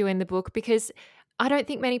that you do in the book, because I don't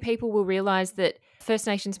think many people will realise that First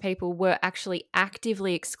Nations people were actually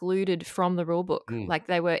actively excluded from the rule book. Like,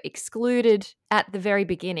 they were excluded at the very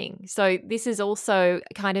beginning. So this is also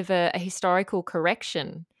kind of a historical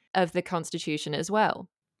correction of the Constitution as well.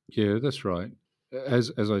 Yeah, that's right.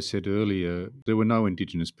 As I said earlier, there were no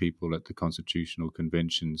Indigenous people at the constitutional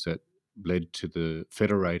conventions that led to the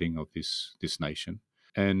federating of this nation.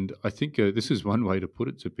 And I think this is one way to put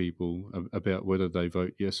it to people about whether they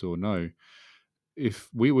vote yes or no. if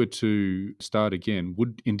we were to start again,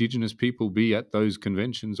 would Indigenous people be at those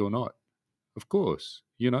conventions or not? Of course.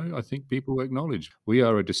 I think people acknowledge we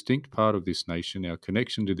are a distinct part of this nation. Our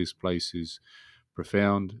connection to this place is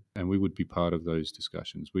profound, and we would be part of those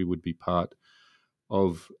discussions. We would be part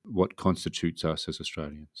of what constitutes us as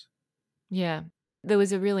Australians. Yeah. There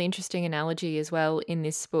was a really interesting analogy as well in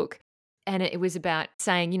this book. And it was about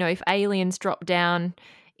saying, if aliens dropped down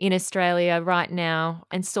in Australia right now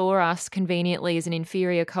and saw us conveniently as an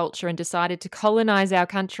inferior culture and decided to colonize our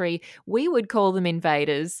country, we would call them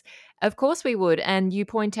invaders. Of course we would. And you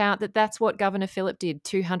point out that that's what Governor Phillip did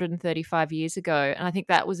 235 years ago. And I think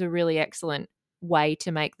that was a really excellent way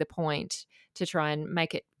to make the point, to try and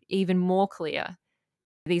make it even more clear.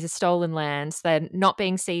 These are stolen lands. They're not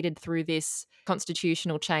being ceded through this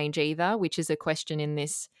constitutional change either, which is a question in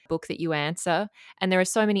this book that you answer. And there are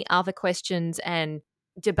so many other questions and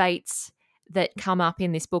debates that come up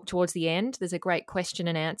in this book towards the end. There's a great question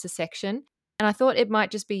and answer section. And I thought it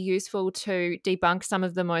might just be useful to debunk some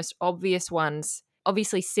of the most obvious ones.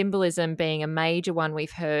 Obviously, symbolism being a major one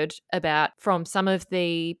we've heard about from some of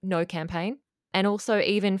the No campaign, and also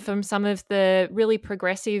even from some of the really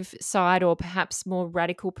progressive side or perhaps more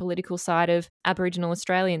radical political side of Aboriginal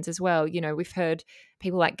Australians as well. We've heard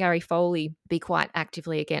people like Gary Foley be quite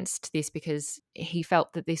actively against this because he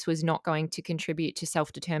felt that this was not going to contribute to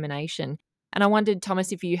self-determination. And I wondered,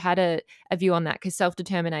 Thomas, if you had a view on that, because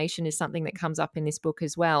self-determination is something that comes up in this book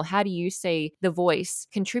as well. How do you see the voice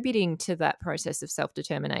contributing to that process of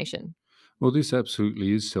self-determination? Well, this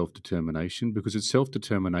absolutely is self-determination, because it's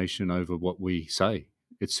self-determination over what we say.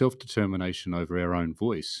 It's self-determination over our own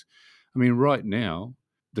voice. I mean, right now,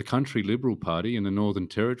 the Country Liberal Party in the Northern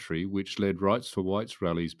Territory, which led Rights for Whites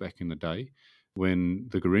rallies back in the day when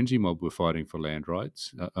the Gurindji mob were fighting for land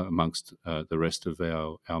rights, amongst the rest of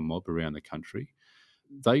our mob around the country,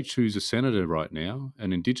 they choose a senator right now,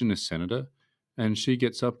 an Indigenous senator, and she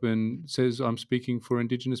gets up and says, I'm speaking for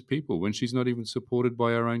Indigenous people, when she's not even supported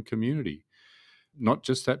by our own community. Not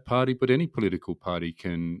just that party, but any political party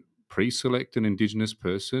can pre-select an Indigenous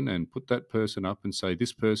person and put that person up and say,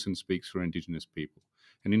 this person speaks for Indigenous people.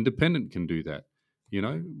 An independent can do that,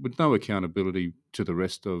 with no accountability to the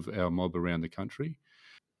rest of our mob around the country.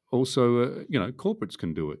 Also, corporates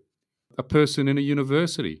can do it. A person in a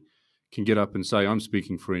university can get up and say, I'm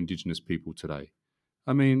speaking for Indigenous people today.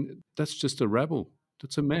 I mean, that's just a rabble.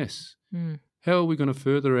 That's a mess. Mm. How are we going to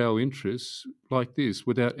further our interests like this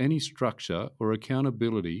without any structure or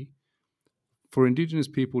accountability for Indigenous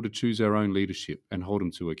people to choose our own leadership and hold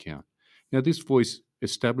them to account? Now, this voice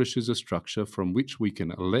establishes a structure from which we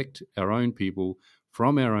can elect our own people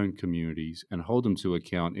from our own communities and hold them to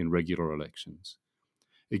account in regular elections.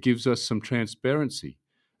 It gives us some transparency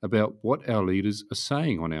about what our leaders are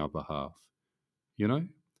saying on our behalf.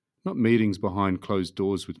 Not meetings behind closed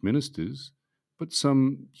doors with ministers, but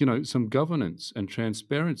some governance and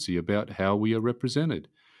transparency about how we are represented.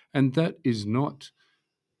 And that is not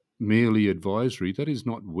merely advisory. That is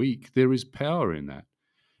not weak. There is power in that.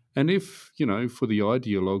 And if, for the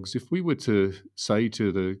ideologues, if we were to say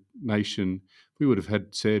to the nation, we would have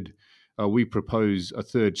said, we propose a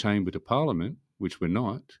third chamber to Parliament, which we're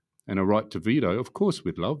not, and a right to veto, of course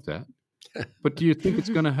we'd love that. But do you think it's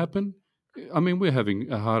going to happen? I mean, we're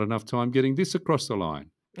having a hard enough time getting this across the line.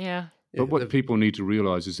 Yeah. But what people need to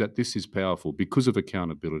realise is that this is powerful because of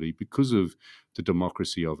accountability, because of the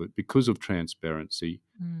democracy of it, because of transparency,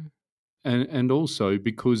 and also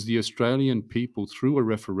because the Australian people, through a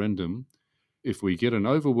referendum, if we get an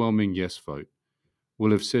overwhelming yes vote,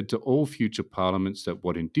 will have said to all future parliaments that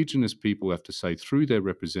what Indigenous people have to say through their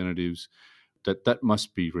representatives, that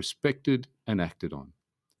must be respected and acted on.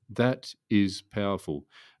 That is powerful.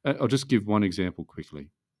 I'll just give one example quickly.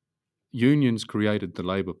 Unions created the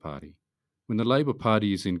Labor Party. When the Labor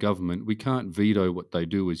Party is in government, we can't veto what they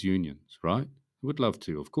do as unions, right? We would love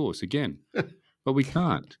to, of course, again, but we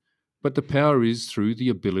can't. But the power is through the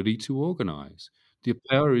ability to organise. The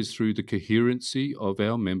power is through the coherency of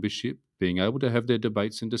our membership, being able to have their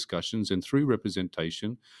debates and discussions, and through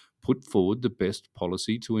representation, put forward the best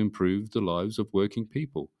policy to improve the lives of working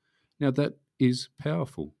people. Now, that is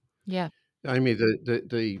powerful. Yeah. Amy,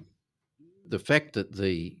 the fact that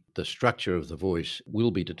the structure of the voice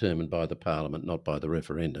will be determined by the Parliament, not by the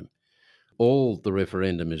referendum. All the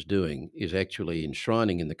referendum is doing is actually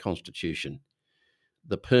enshrining in the Constitution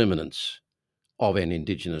the permanence of an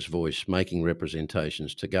Indigenous voice making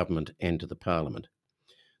representations to government and to the Parliament.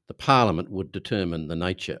 The Parliament would determine the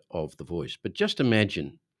nature of the voice. But just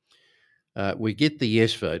imagine we get the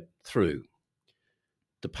yes vote through.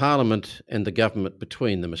 The Parliament and the government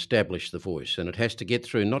between them establish the voice, and it has to get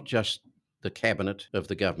through not just the cabinet of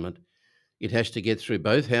the government. It has to get through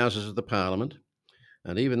both houses of the Parliament.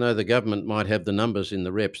 And even though the government might have the numbers in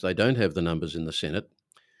the reps, they don't have the numbers in the Senate.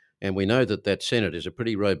 And we know that that Senate is a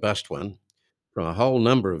pretty robust one from a whole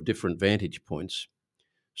number of different vantage points.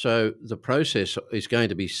 So the process is going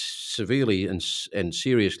to be severely and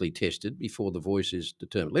seriously tested before the voice is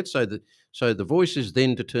determined. Let's say that, so the voice is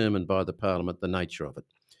then determined by the Parliament, the nature of it.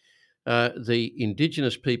 The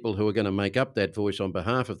Indigenous people who are going to make up that voice on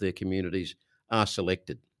behalf of their communities are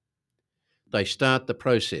selected. They start the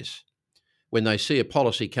process. When they see a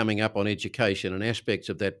policy coming up on education and aspects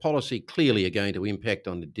of that policy clearly are going to impact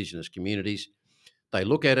on Indigenous communities, they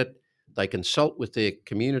look at it, they consult with their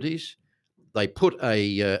communities, they put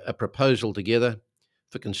a proposal together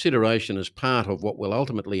for consideration as part of what will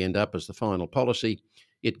ultimately end up as the final policy.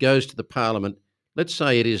 It goes to the Parliament. Let's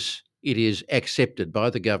say it is accepted by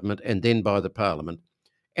the government and then by the Parliament,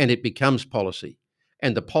 and it becomes policy,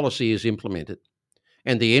 and the policy is implemented.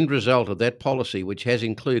 And the end result of that policy, which has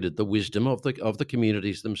included the wisdom of the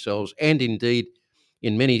communities themselves, and indeed,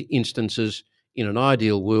 in many instances, in an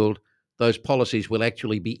ideal world, those policies will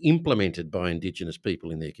actually be implemented by Indigenous people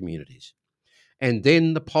in their communities. And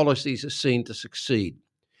then the policies are seen to succeed.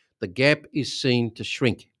 The gap is seen to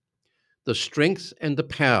shrink. The strength and the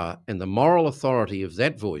power and the moral authority of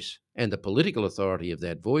that voice and the political authority of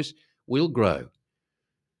that voice will grow.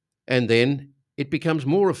 And then it becomes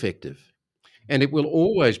more effective. And it will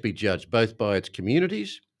always be judged both by its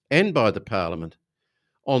communities and by the Parliament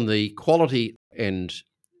on the quality and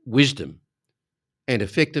wisdom and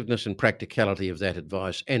effectiveness and practicality of that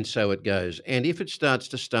advice. And so it goes. And if it starts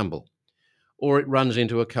to stumble or it runs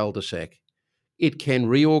into a cul-de-sac, it can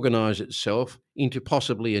reorganise itself into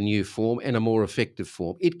possibly a new form and a more effective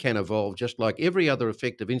form. It can evolve just like every other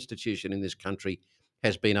effective institution in this country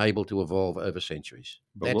has been able to evolve over centuries.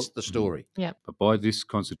 That's the story. Yeah. But by this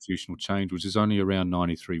constitutional change, which is only around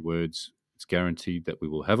 93 words, it's guaranteed that we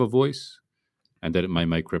will have a voice and that it may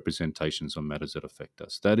make representations on matters that affect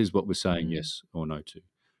us. That is what we're saying yes or no to.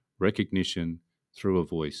 Recognition through a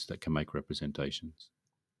voice that can make representations.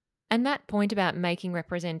 And that point about making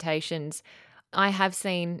representations, I have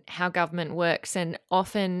seen how government works, and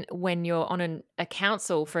often when you're on a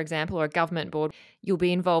council, for example, or a government board, you'll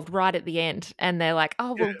be involved right at the end and they're like,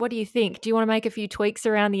 oh, well, what do you think? Do you want to make a few tweaks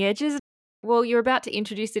around the edges? Well, you're about to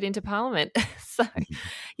introduce it into Parliament. So,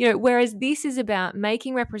 whereas this is about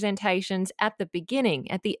making representations at the beginning,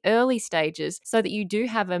 at the early stages, so that you do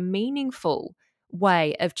have a meaningful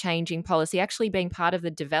way of changing policy, actually being part of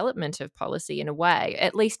the development of policy in a way,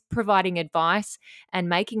 at least providing advice and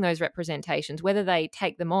making those representations. Whether they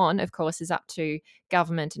take them on, of course, is up to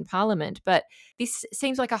government and Parliament. But this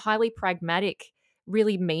seems like a highly pragmatic,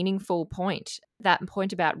 really meaningful point, that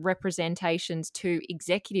point about representations to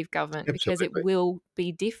executive government. Absolutely. Because it will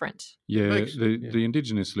be different. Yeah, the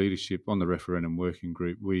Indigenous leadership on the referendum working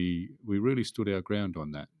group, we really stood our ground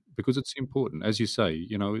on that because it's important. As you say,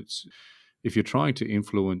 it's if you're trying to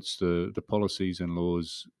influence the policies and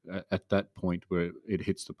laws at that point where it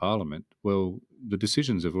hits the Parliament, well, the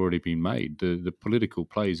decisions have already been made. The political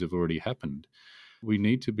plays have already happened. We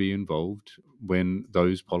need to be involved when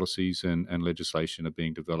those policies and legislation are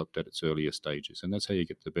being developed at its earlier stages. And that's how you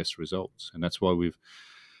get the best results. And that's why we've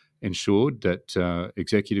ensured that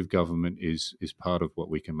executive government is part of what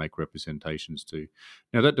we can make representations to.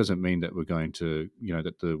 Now, that doesn't mean that we're going to,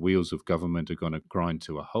 that the wheels of government are going to grind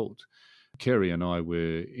to a halt. Kerry and I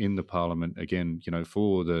were in the Parliament again,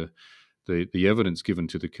 for the evidence given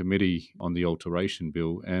to the committee on the alteration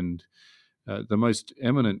bill, and the most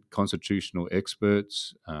eminent constitutional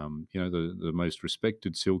experts, the most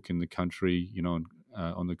respected silk in the country,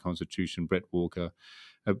 on the Constitution, Brett Walker.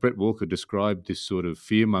 Brett Walker described this sort of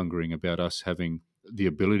fear-mongering about us having the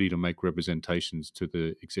ability to make representations to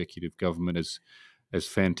the executive government as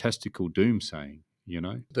fantastical doomsaying.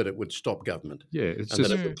 That it would stop government. Yeah, it's and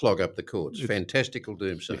just that it would clog up the courts. Fantastical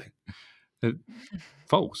doomsaying.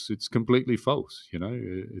 False. It's completely false.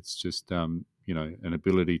 It's just an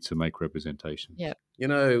ability to make representation. Yeah.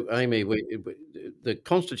 Amy, the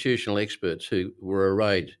constitutional experts who were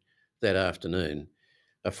arrayed that afternoon,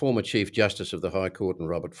 a former Chief Justice of the High Court in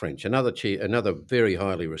Robert French, another very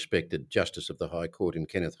highly respected Justice of the High Court in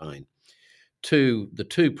Kenneth Hayne, the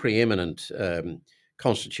two preeminent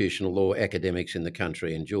constitutional law academics in the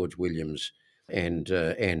country, and George Williams and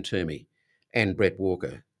Anne Toomey and Brett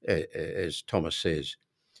Walker, as Thomas says.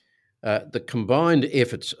 The combined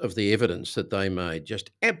efforts of the evidence that they made just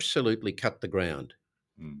absolutely cut the ground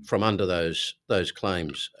from under those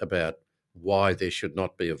claims about why there should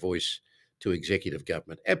not be a voice to executive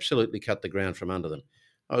government. Absolutely cut the ground from under them.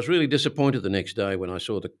 I was really disappointed the next day when I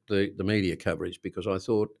saw the media coverage, because I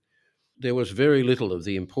thought There was very little of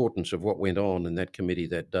the importance of what went on in that committee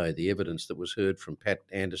that day. The evidence that was heard from Pat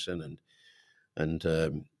Anderson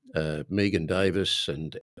and Megan Davis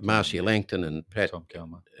and Marcia Langton and Tom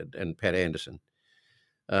Calmer. Pat Anderson.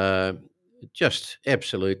 Just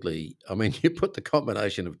absolutely, I mean, you put the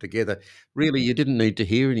combination of together, really you didn't need to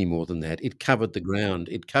hear any more than that. It covered the ground.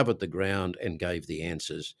 It covered the ground and gave the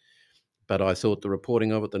answers. But I thought the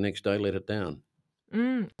reporting of it the next day let it down.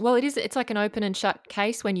 Well, it's like an open and shut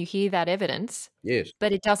case when you hear that evidence. Yes.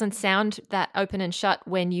 But it doesn't sound that open and shut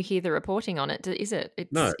when you hear the reporting on it, is it?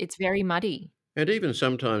 No. It's very muddy. And even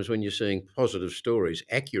sometimes when you're seeing positive stories,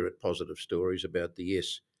 accurate positive stories about the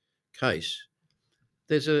Yes case,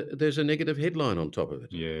 there's a negative headline on top of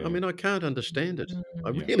it. Yeah. I mean, I can't understand it. I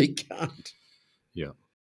Yeah. really can't. Yeah.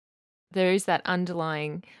 There is that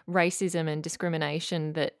underlying racism and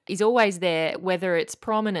discrimination that is always there, whether it's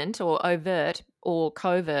prominent or overt or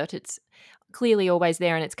covert. It's clearly always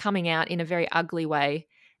there, and it's coming out in a very ugly way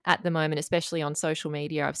at the moment, especially on social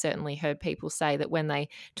media. I've certainly heard people say that when they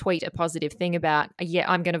tweet a positive thing about,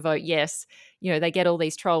 yeah, I'm going to vote yes, they get all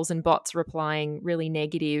these trolls and bots replying really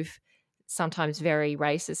negative, sometimes very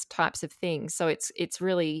racist types of things. So it's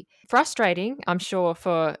really frustrating, I'm sure,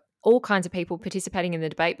 for all kinds of people participating in the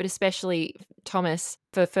debate, but especially, Thomas,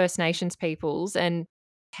 for First Nations peoples. And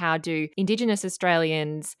how do Indigenous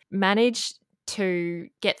Australians manage to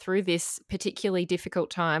get through this particularly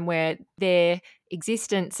difficult time where their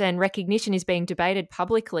existence and recognition is being debated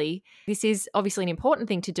publicly? This is obviously an important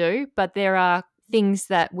thing to do, but there are things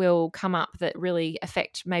that will come up that really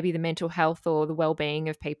affect maybe the mental health or the well-being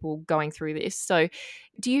of people going through this. So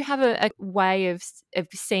do you have a way of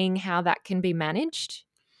seeing how that can be managed?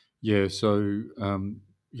 Yeah, so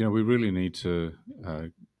we really need to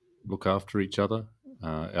look after each other.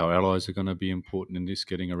 Our allies are going to be important in this,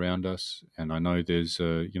 getting around us. And I know there's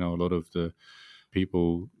a lot of the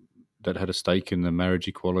people that had a stake in the marriage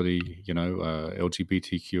equality,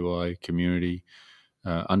 LGBTQI community,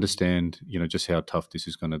 understand just how tough this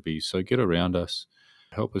is going to be. So get around us,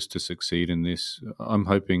 help us to succeed in this. I'm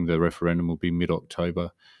hoping the referendum will be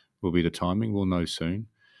mid-October. Will be the timing. We'll know soon.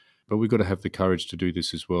 But we've got to have the courage to do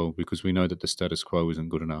this as well, because we know that the status quo isn't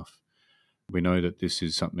good enough. We know that this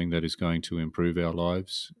is something that is going to improve our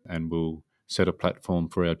lives and will set a platform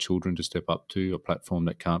for our children to step up to, a platform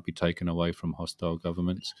that can't be taken away from hostile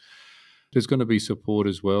governments. There's going to be support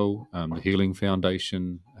as well. The Healing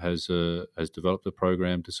Foundation has developed a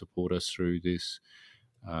program to support us through this,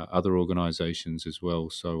 other organisations as well.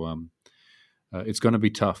 So it's going to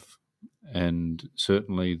be tough. And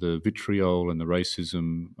certainly the vitriol and the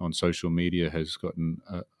racism on social media has gotten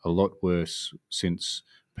a lot worse since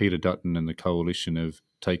Peter Dutton and the coalition have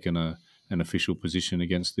taken an official position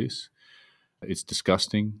against this. It's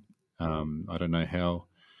disgusting. I don't know how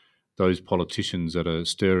those politicians that are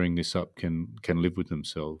stirring this up can live with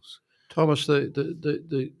themselves. Thomas,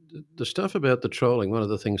 the stuff about the trolling, one of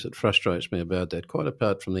the things that frustrates me about that, quite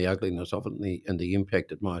apart from the ugliness of it and the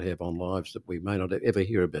impact it might have on lives that we may not ever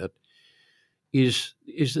hear about, is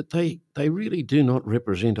that they really do not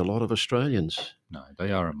represent a lot of Australians. No, they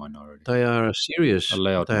are a minority. They are a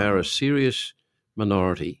serious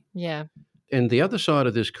minority. Yeah. And the other side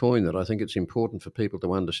of this coin that I think it's important for people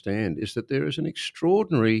to understand is that there is an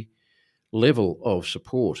extraordinary level of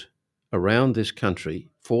support around this country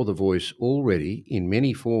for the voice already in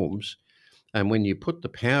many forms. And when you put the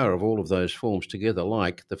power of all of those forms together,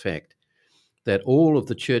 like the fact that all of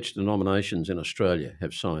the church denominations in Australia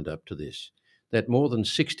have signed up to this, that more than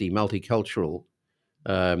 60 multicultural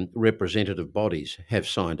representative bodies have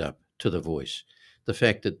signed up to the voice, the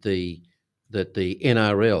fact that the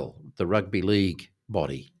NRL, the rugby league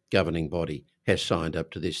governing body, has signed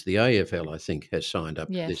up to this, the AFL, I think, has signed up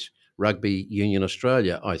to this, Rugby Union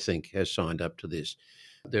Australia, I think, has signed up to this.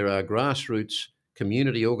 There are grassroots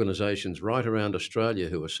community organisations right around Australia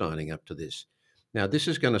who are signing up to this. Now, this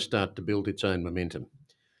is going to start to build its own momentum.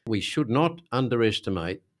 We should not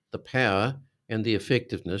underestimate the power and the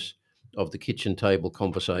effectiveness of the kitchen table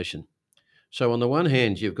conversation. So on the one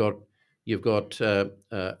hand, you've got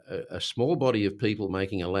a small body of people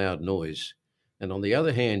making a loud noise, and on the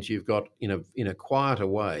other hand, you've got in a quieter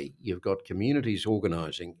way, you've got communities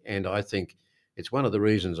organising. And I think it's one of the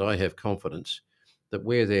reasons I have confidence that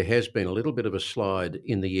where there has been a little bit of a slide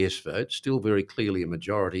in the yes vote, still very clearly a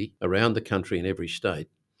majority around the country in every state,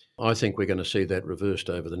 I think we're going to see that reversed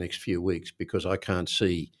over the next few weeks, because I can't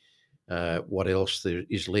see what else there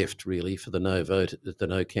is left really for the no vote, the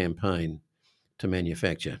no campaign to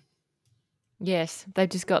manufacture. Yes, they've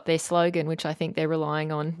just got their slogan, which I think they're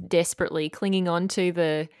relying on desperately, clinging on to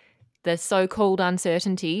the so-called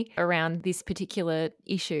uncertainty around this particular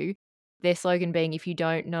issue. their slogan being, if you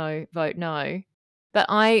don't know, vote no. But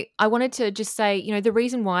I wanted to just say, the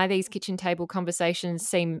reason why these kitchen table conversations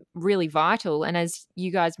seem really vital, and as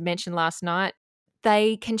you guys mentioned last night,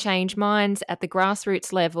 they can change minds at the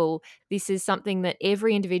grassroots level. This is something that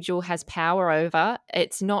every individual has power over.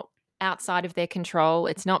 It's not outside of their control.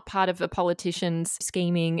 It's not part of a politician's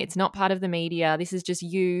scheming. It's not part of the media. This is just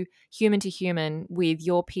you, human to human, with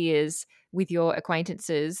your peers, with your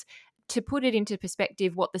acquaintances. To put it into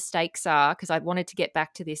perspective, what the stakes are, because I wanted to get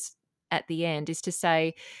back to this at the end, is to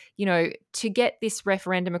say, to get this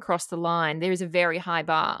referendum across the line, there is a very high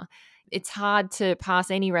bar. It's hard to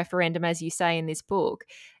pass any referendum, as you say in this book.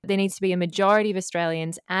 There needs to be a majority of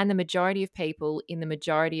Australians and the majority of people in the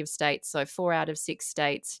majority of states. So 4 out of 6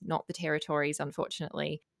 states, not the territories,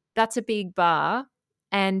 unfortunately. That's a big bar.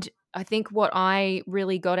 And I think what I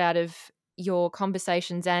really got out of your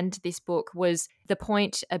conversations and this book was the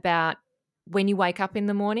point about when you wake up in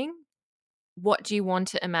the morning, what do you want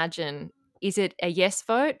to imagine? Is it a yes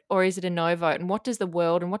vote or is it a no vote? And what does the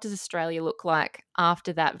world and what does Australia look like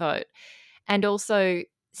after that vote? And also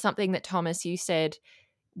something that, Thomas, you said,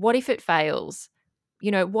 what if it fails?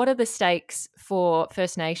 What are the stakes for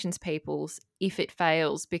First Nations peoples if it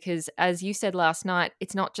fails? Because as you said last night,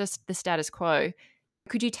 it's not just the status quo.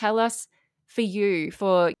 Could you tell us, for you,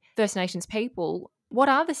 for First Nations people, what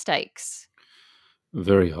are the stakes?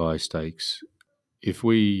 Very high stakes. If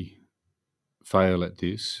we fail at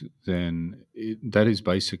this, then that is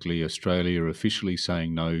basically Australia officially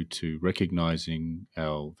saying no to recognising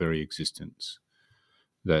our very existence.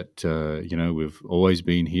 That, we've always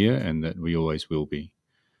been here and that we always will be.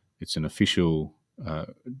 It's an official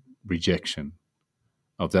rejection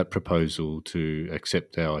of that proposal to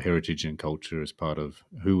accept our heritage and culture as part of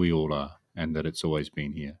who we all are and that it's always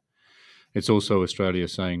been here. It's also Australia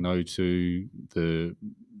saying no to the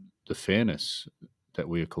fairness that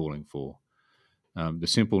we are calling for. The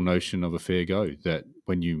simple notion of a fair go, that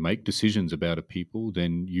when you make decisions about a people,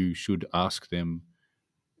 then you should ask them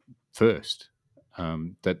first.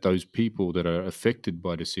 That those people that are affected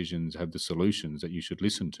by decisions have the solutions that you should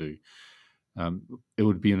listen to. It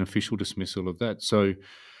would be an official dismissal of that. So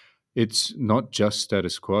it's not just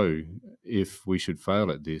status quo. If we should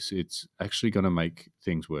fail at this, it's actually going to make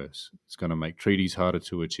things worse. It's going to make treaties harder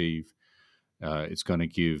to achieve. It's going to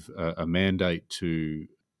give a mandate to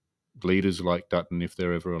leaders like Dutton, if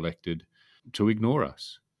they're ever elected, to ignore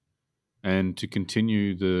us and to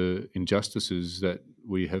continue the injustices that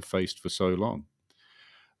we have faced for so long.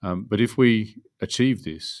 But if we achieve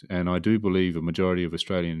this, and I do believe a majority of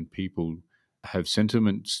Australian people have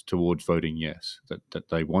sentiments towards voting yes, that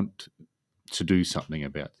they want to do something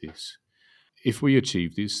about this. If we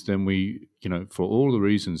achieve this, then we, for all the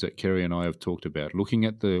reasons that Kerry and I have talked about, looking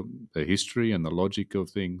at the history and the logic of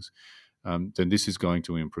things, then this is going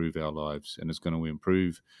to improve our lives and it's going to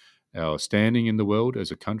improve our standing in the world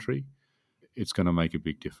as a country. It's going to make a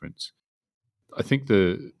big difference. I think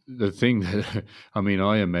the thing that,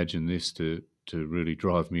 I imagine this to really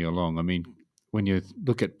drive me along. When you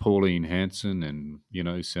look at Pauline Hanson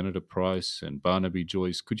and, Senator Price and Barnaby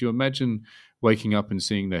Joyce, could you imagine waking up and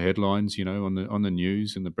seeing the headlines, on the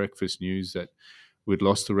news and the breakfast news that we'd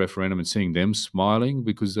lost the referendum and seeing them smiling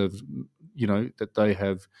because of, that they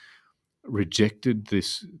have rejected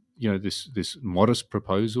this, this modest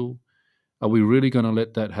proposal? Are we really going to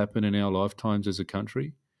let that happen in our lifetimes as a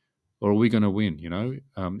country? Or are we going to win,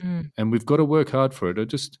 And we've got to work hard for it.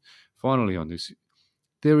 Just finally on this,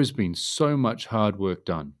 there has been so much hard work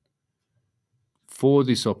done for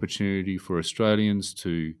this opportunity for Australians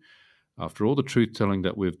to, after all the truth-telling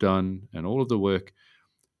that we've done and all of the work,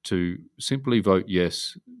 to simply vote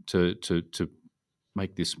yes to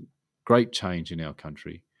make this great change in our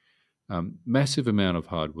country. Massive amount of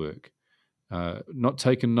hard work. Not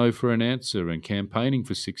taking no for an answer and campaigning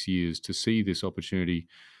for 6 years to see this opportunity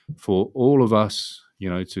for all of us,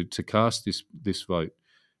 to cast this vote.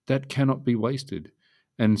 That cannot be wasted.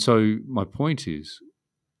 And so my point is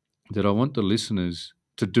that I want the listeners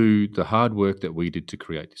to do the hard work that we did to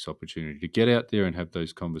create this opportunity, to get out there and have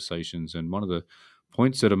those conversations. And one of the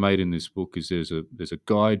points that are made in this book is there's a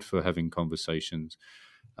guide for having conversations.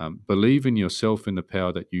 Believe in yourself and the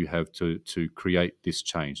power that you have to create this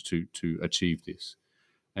change, to achieve this,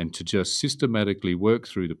 and to just systematically work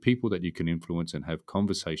through the people that you can influence and have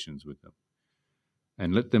conversations with them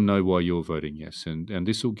and let them know why you're voting yes. And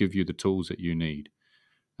this will give you the tools that you need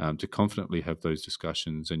to confidently have those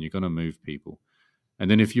discussions, and you're going to move people. And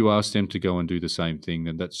then if you ask them to go and do the same thing,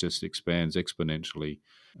 then that just expands exponentially.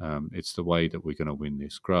 It's the way that we're going to win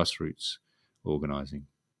this, grassroots organising.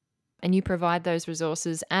 And you provide those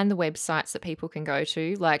resources and the websites that people can go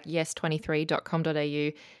to, like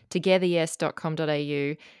yes23.com.au,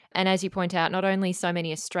 togetheryes.com.au. And as you point out, not only so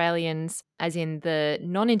many Australians, as in the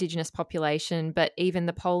non-Indigenous population, but even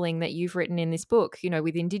the polling that you've written in this book,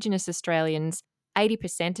 with Indigenous Australians,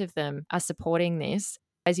 80% of them are supporting this.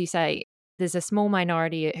 As you say, there's a small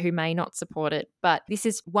minority who may not support it, but this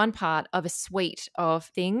is one part of a suite of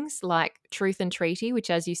things like truth and treaty, which,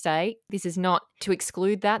 as you say, this is not to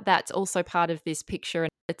exclude that. That's also part of this picture.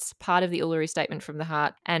 It's part of the Uluru Statement from the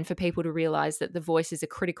Heart, and for people to realise that the voice is a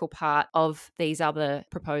critical part of these other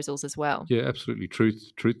proposals as well. Yeah, absolutely.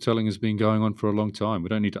 Truth-telling has been going on for a long time. We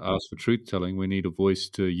don't need to ask for truth-telling. We need a voice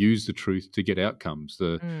to use the truth to get outcomes.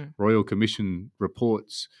 The Royal Commission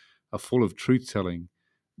reports are full of truth-telling.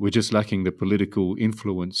 We're just lacking the political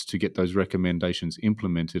influence to get those recommendations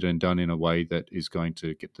implemented and done in a way that is going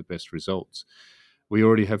to get the best results. We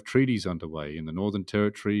already have treaties underway in the Northern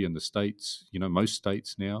Territory and the states. Most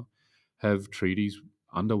states now have treaties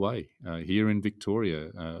underway. Here in Victoria,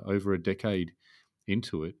 over a decade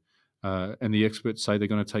into it. And the experts say they're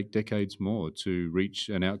going to take decades more to reach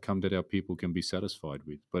an outcome that our people can be satisfied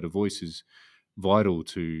with. But a voice is vital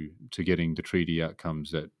to getting the treaty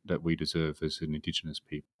outcomes that we deserve as an Indigenous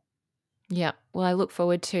people. Yeah, well, I look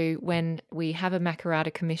forward to when we have a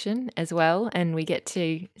Makarrata Commission as well, and we get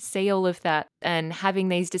to see all of that and having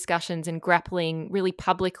these discussions and grappling really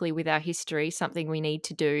publicly with our history, something we need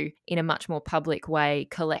to do in a much more public way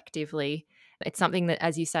collectively. It's something that,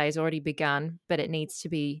 as you say, has already begun, but it needs to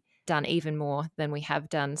be done even more than we have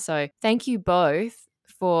done. So thank you both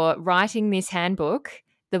for writing this handbook,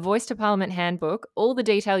 the Voice to Parliament Handbook, all the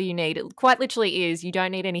detail you need. It quite literally is. You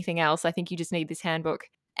don't need anything else. I think you just need this handbook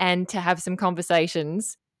and to have some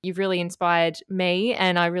conversations. You've really inspired me,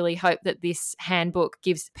 and I really hope that this handbook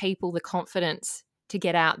gives people the confidence to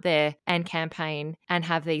get out there and campaign and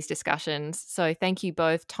have these discussions. So thank you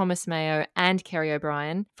both, Thomas Mayo and Kerry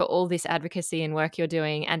O'Brien, for all this advocacy and work you're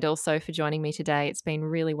doing, and also for joining me today. It's been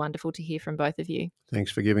really wonderful to hear from both of you.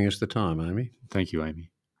 Thanks for giving us the time, Amy. Thank you, Amy.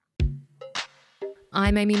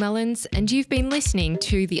 I'm Amy Mullins, and you've been listening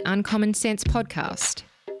to the Uncommon Sense podcast.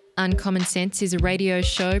 Uncommon Sense is a radio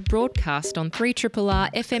show broadcast on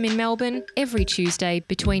 3RRR FM in Melbourne every Tuesday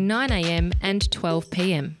between 9am and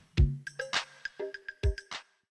 12pm.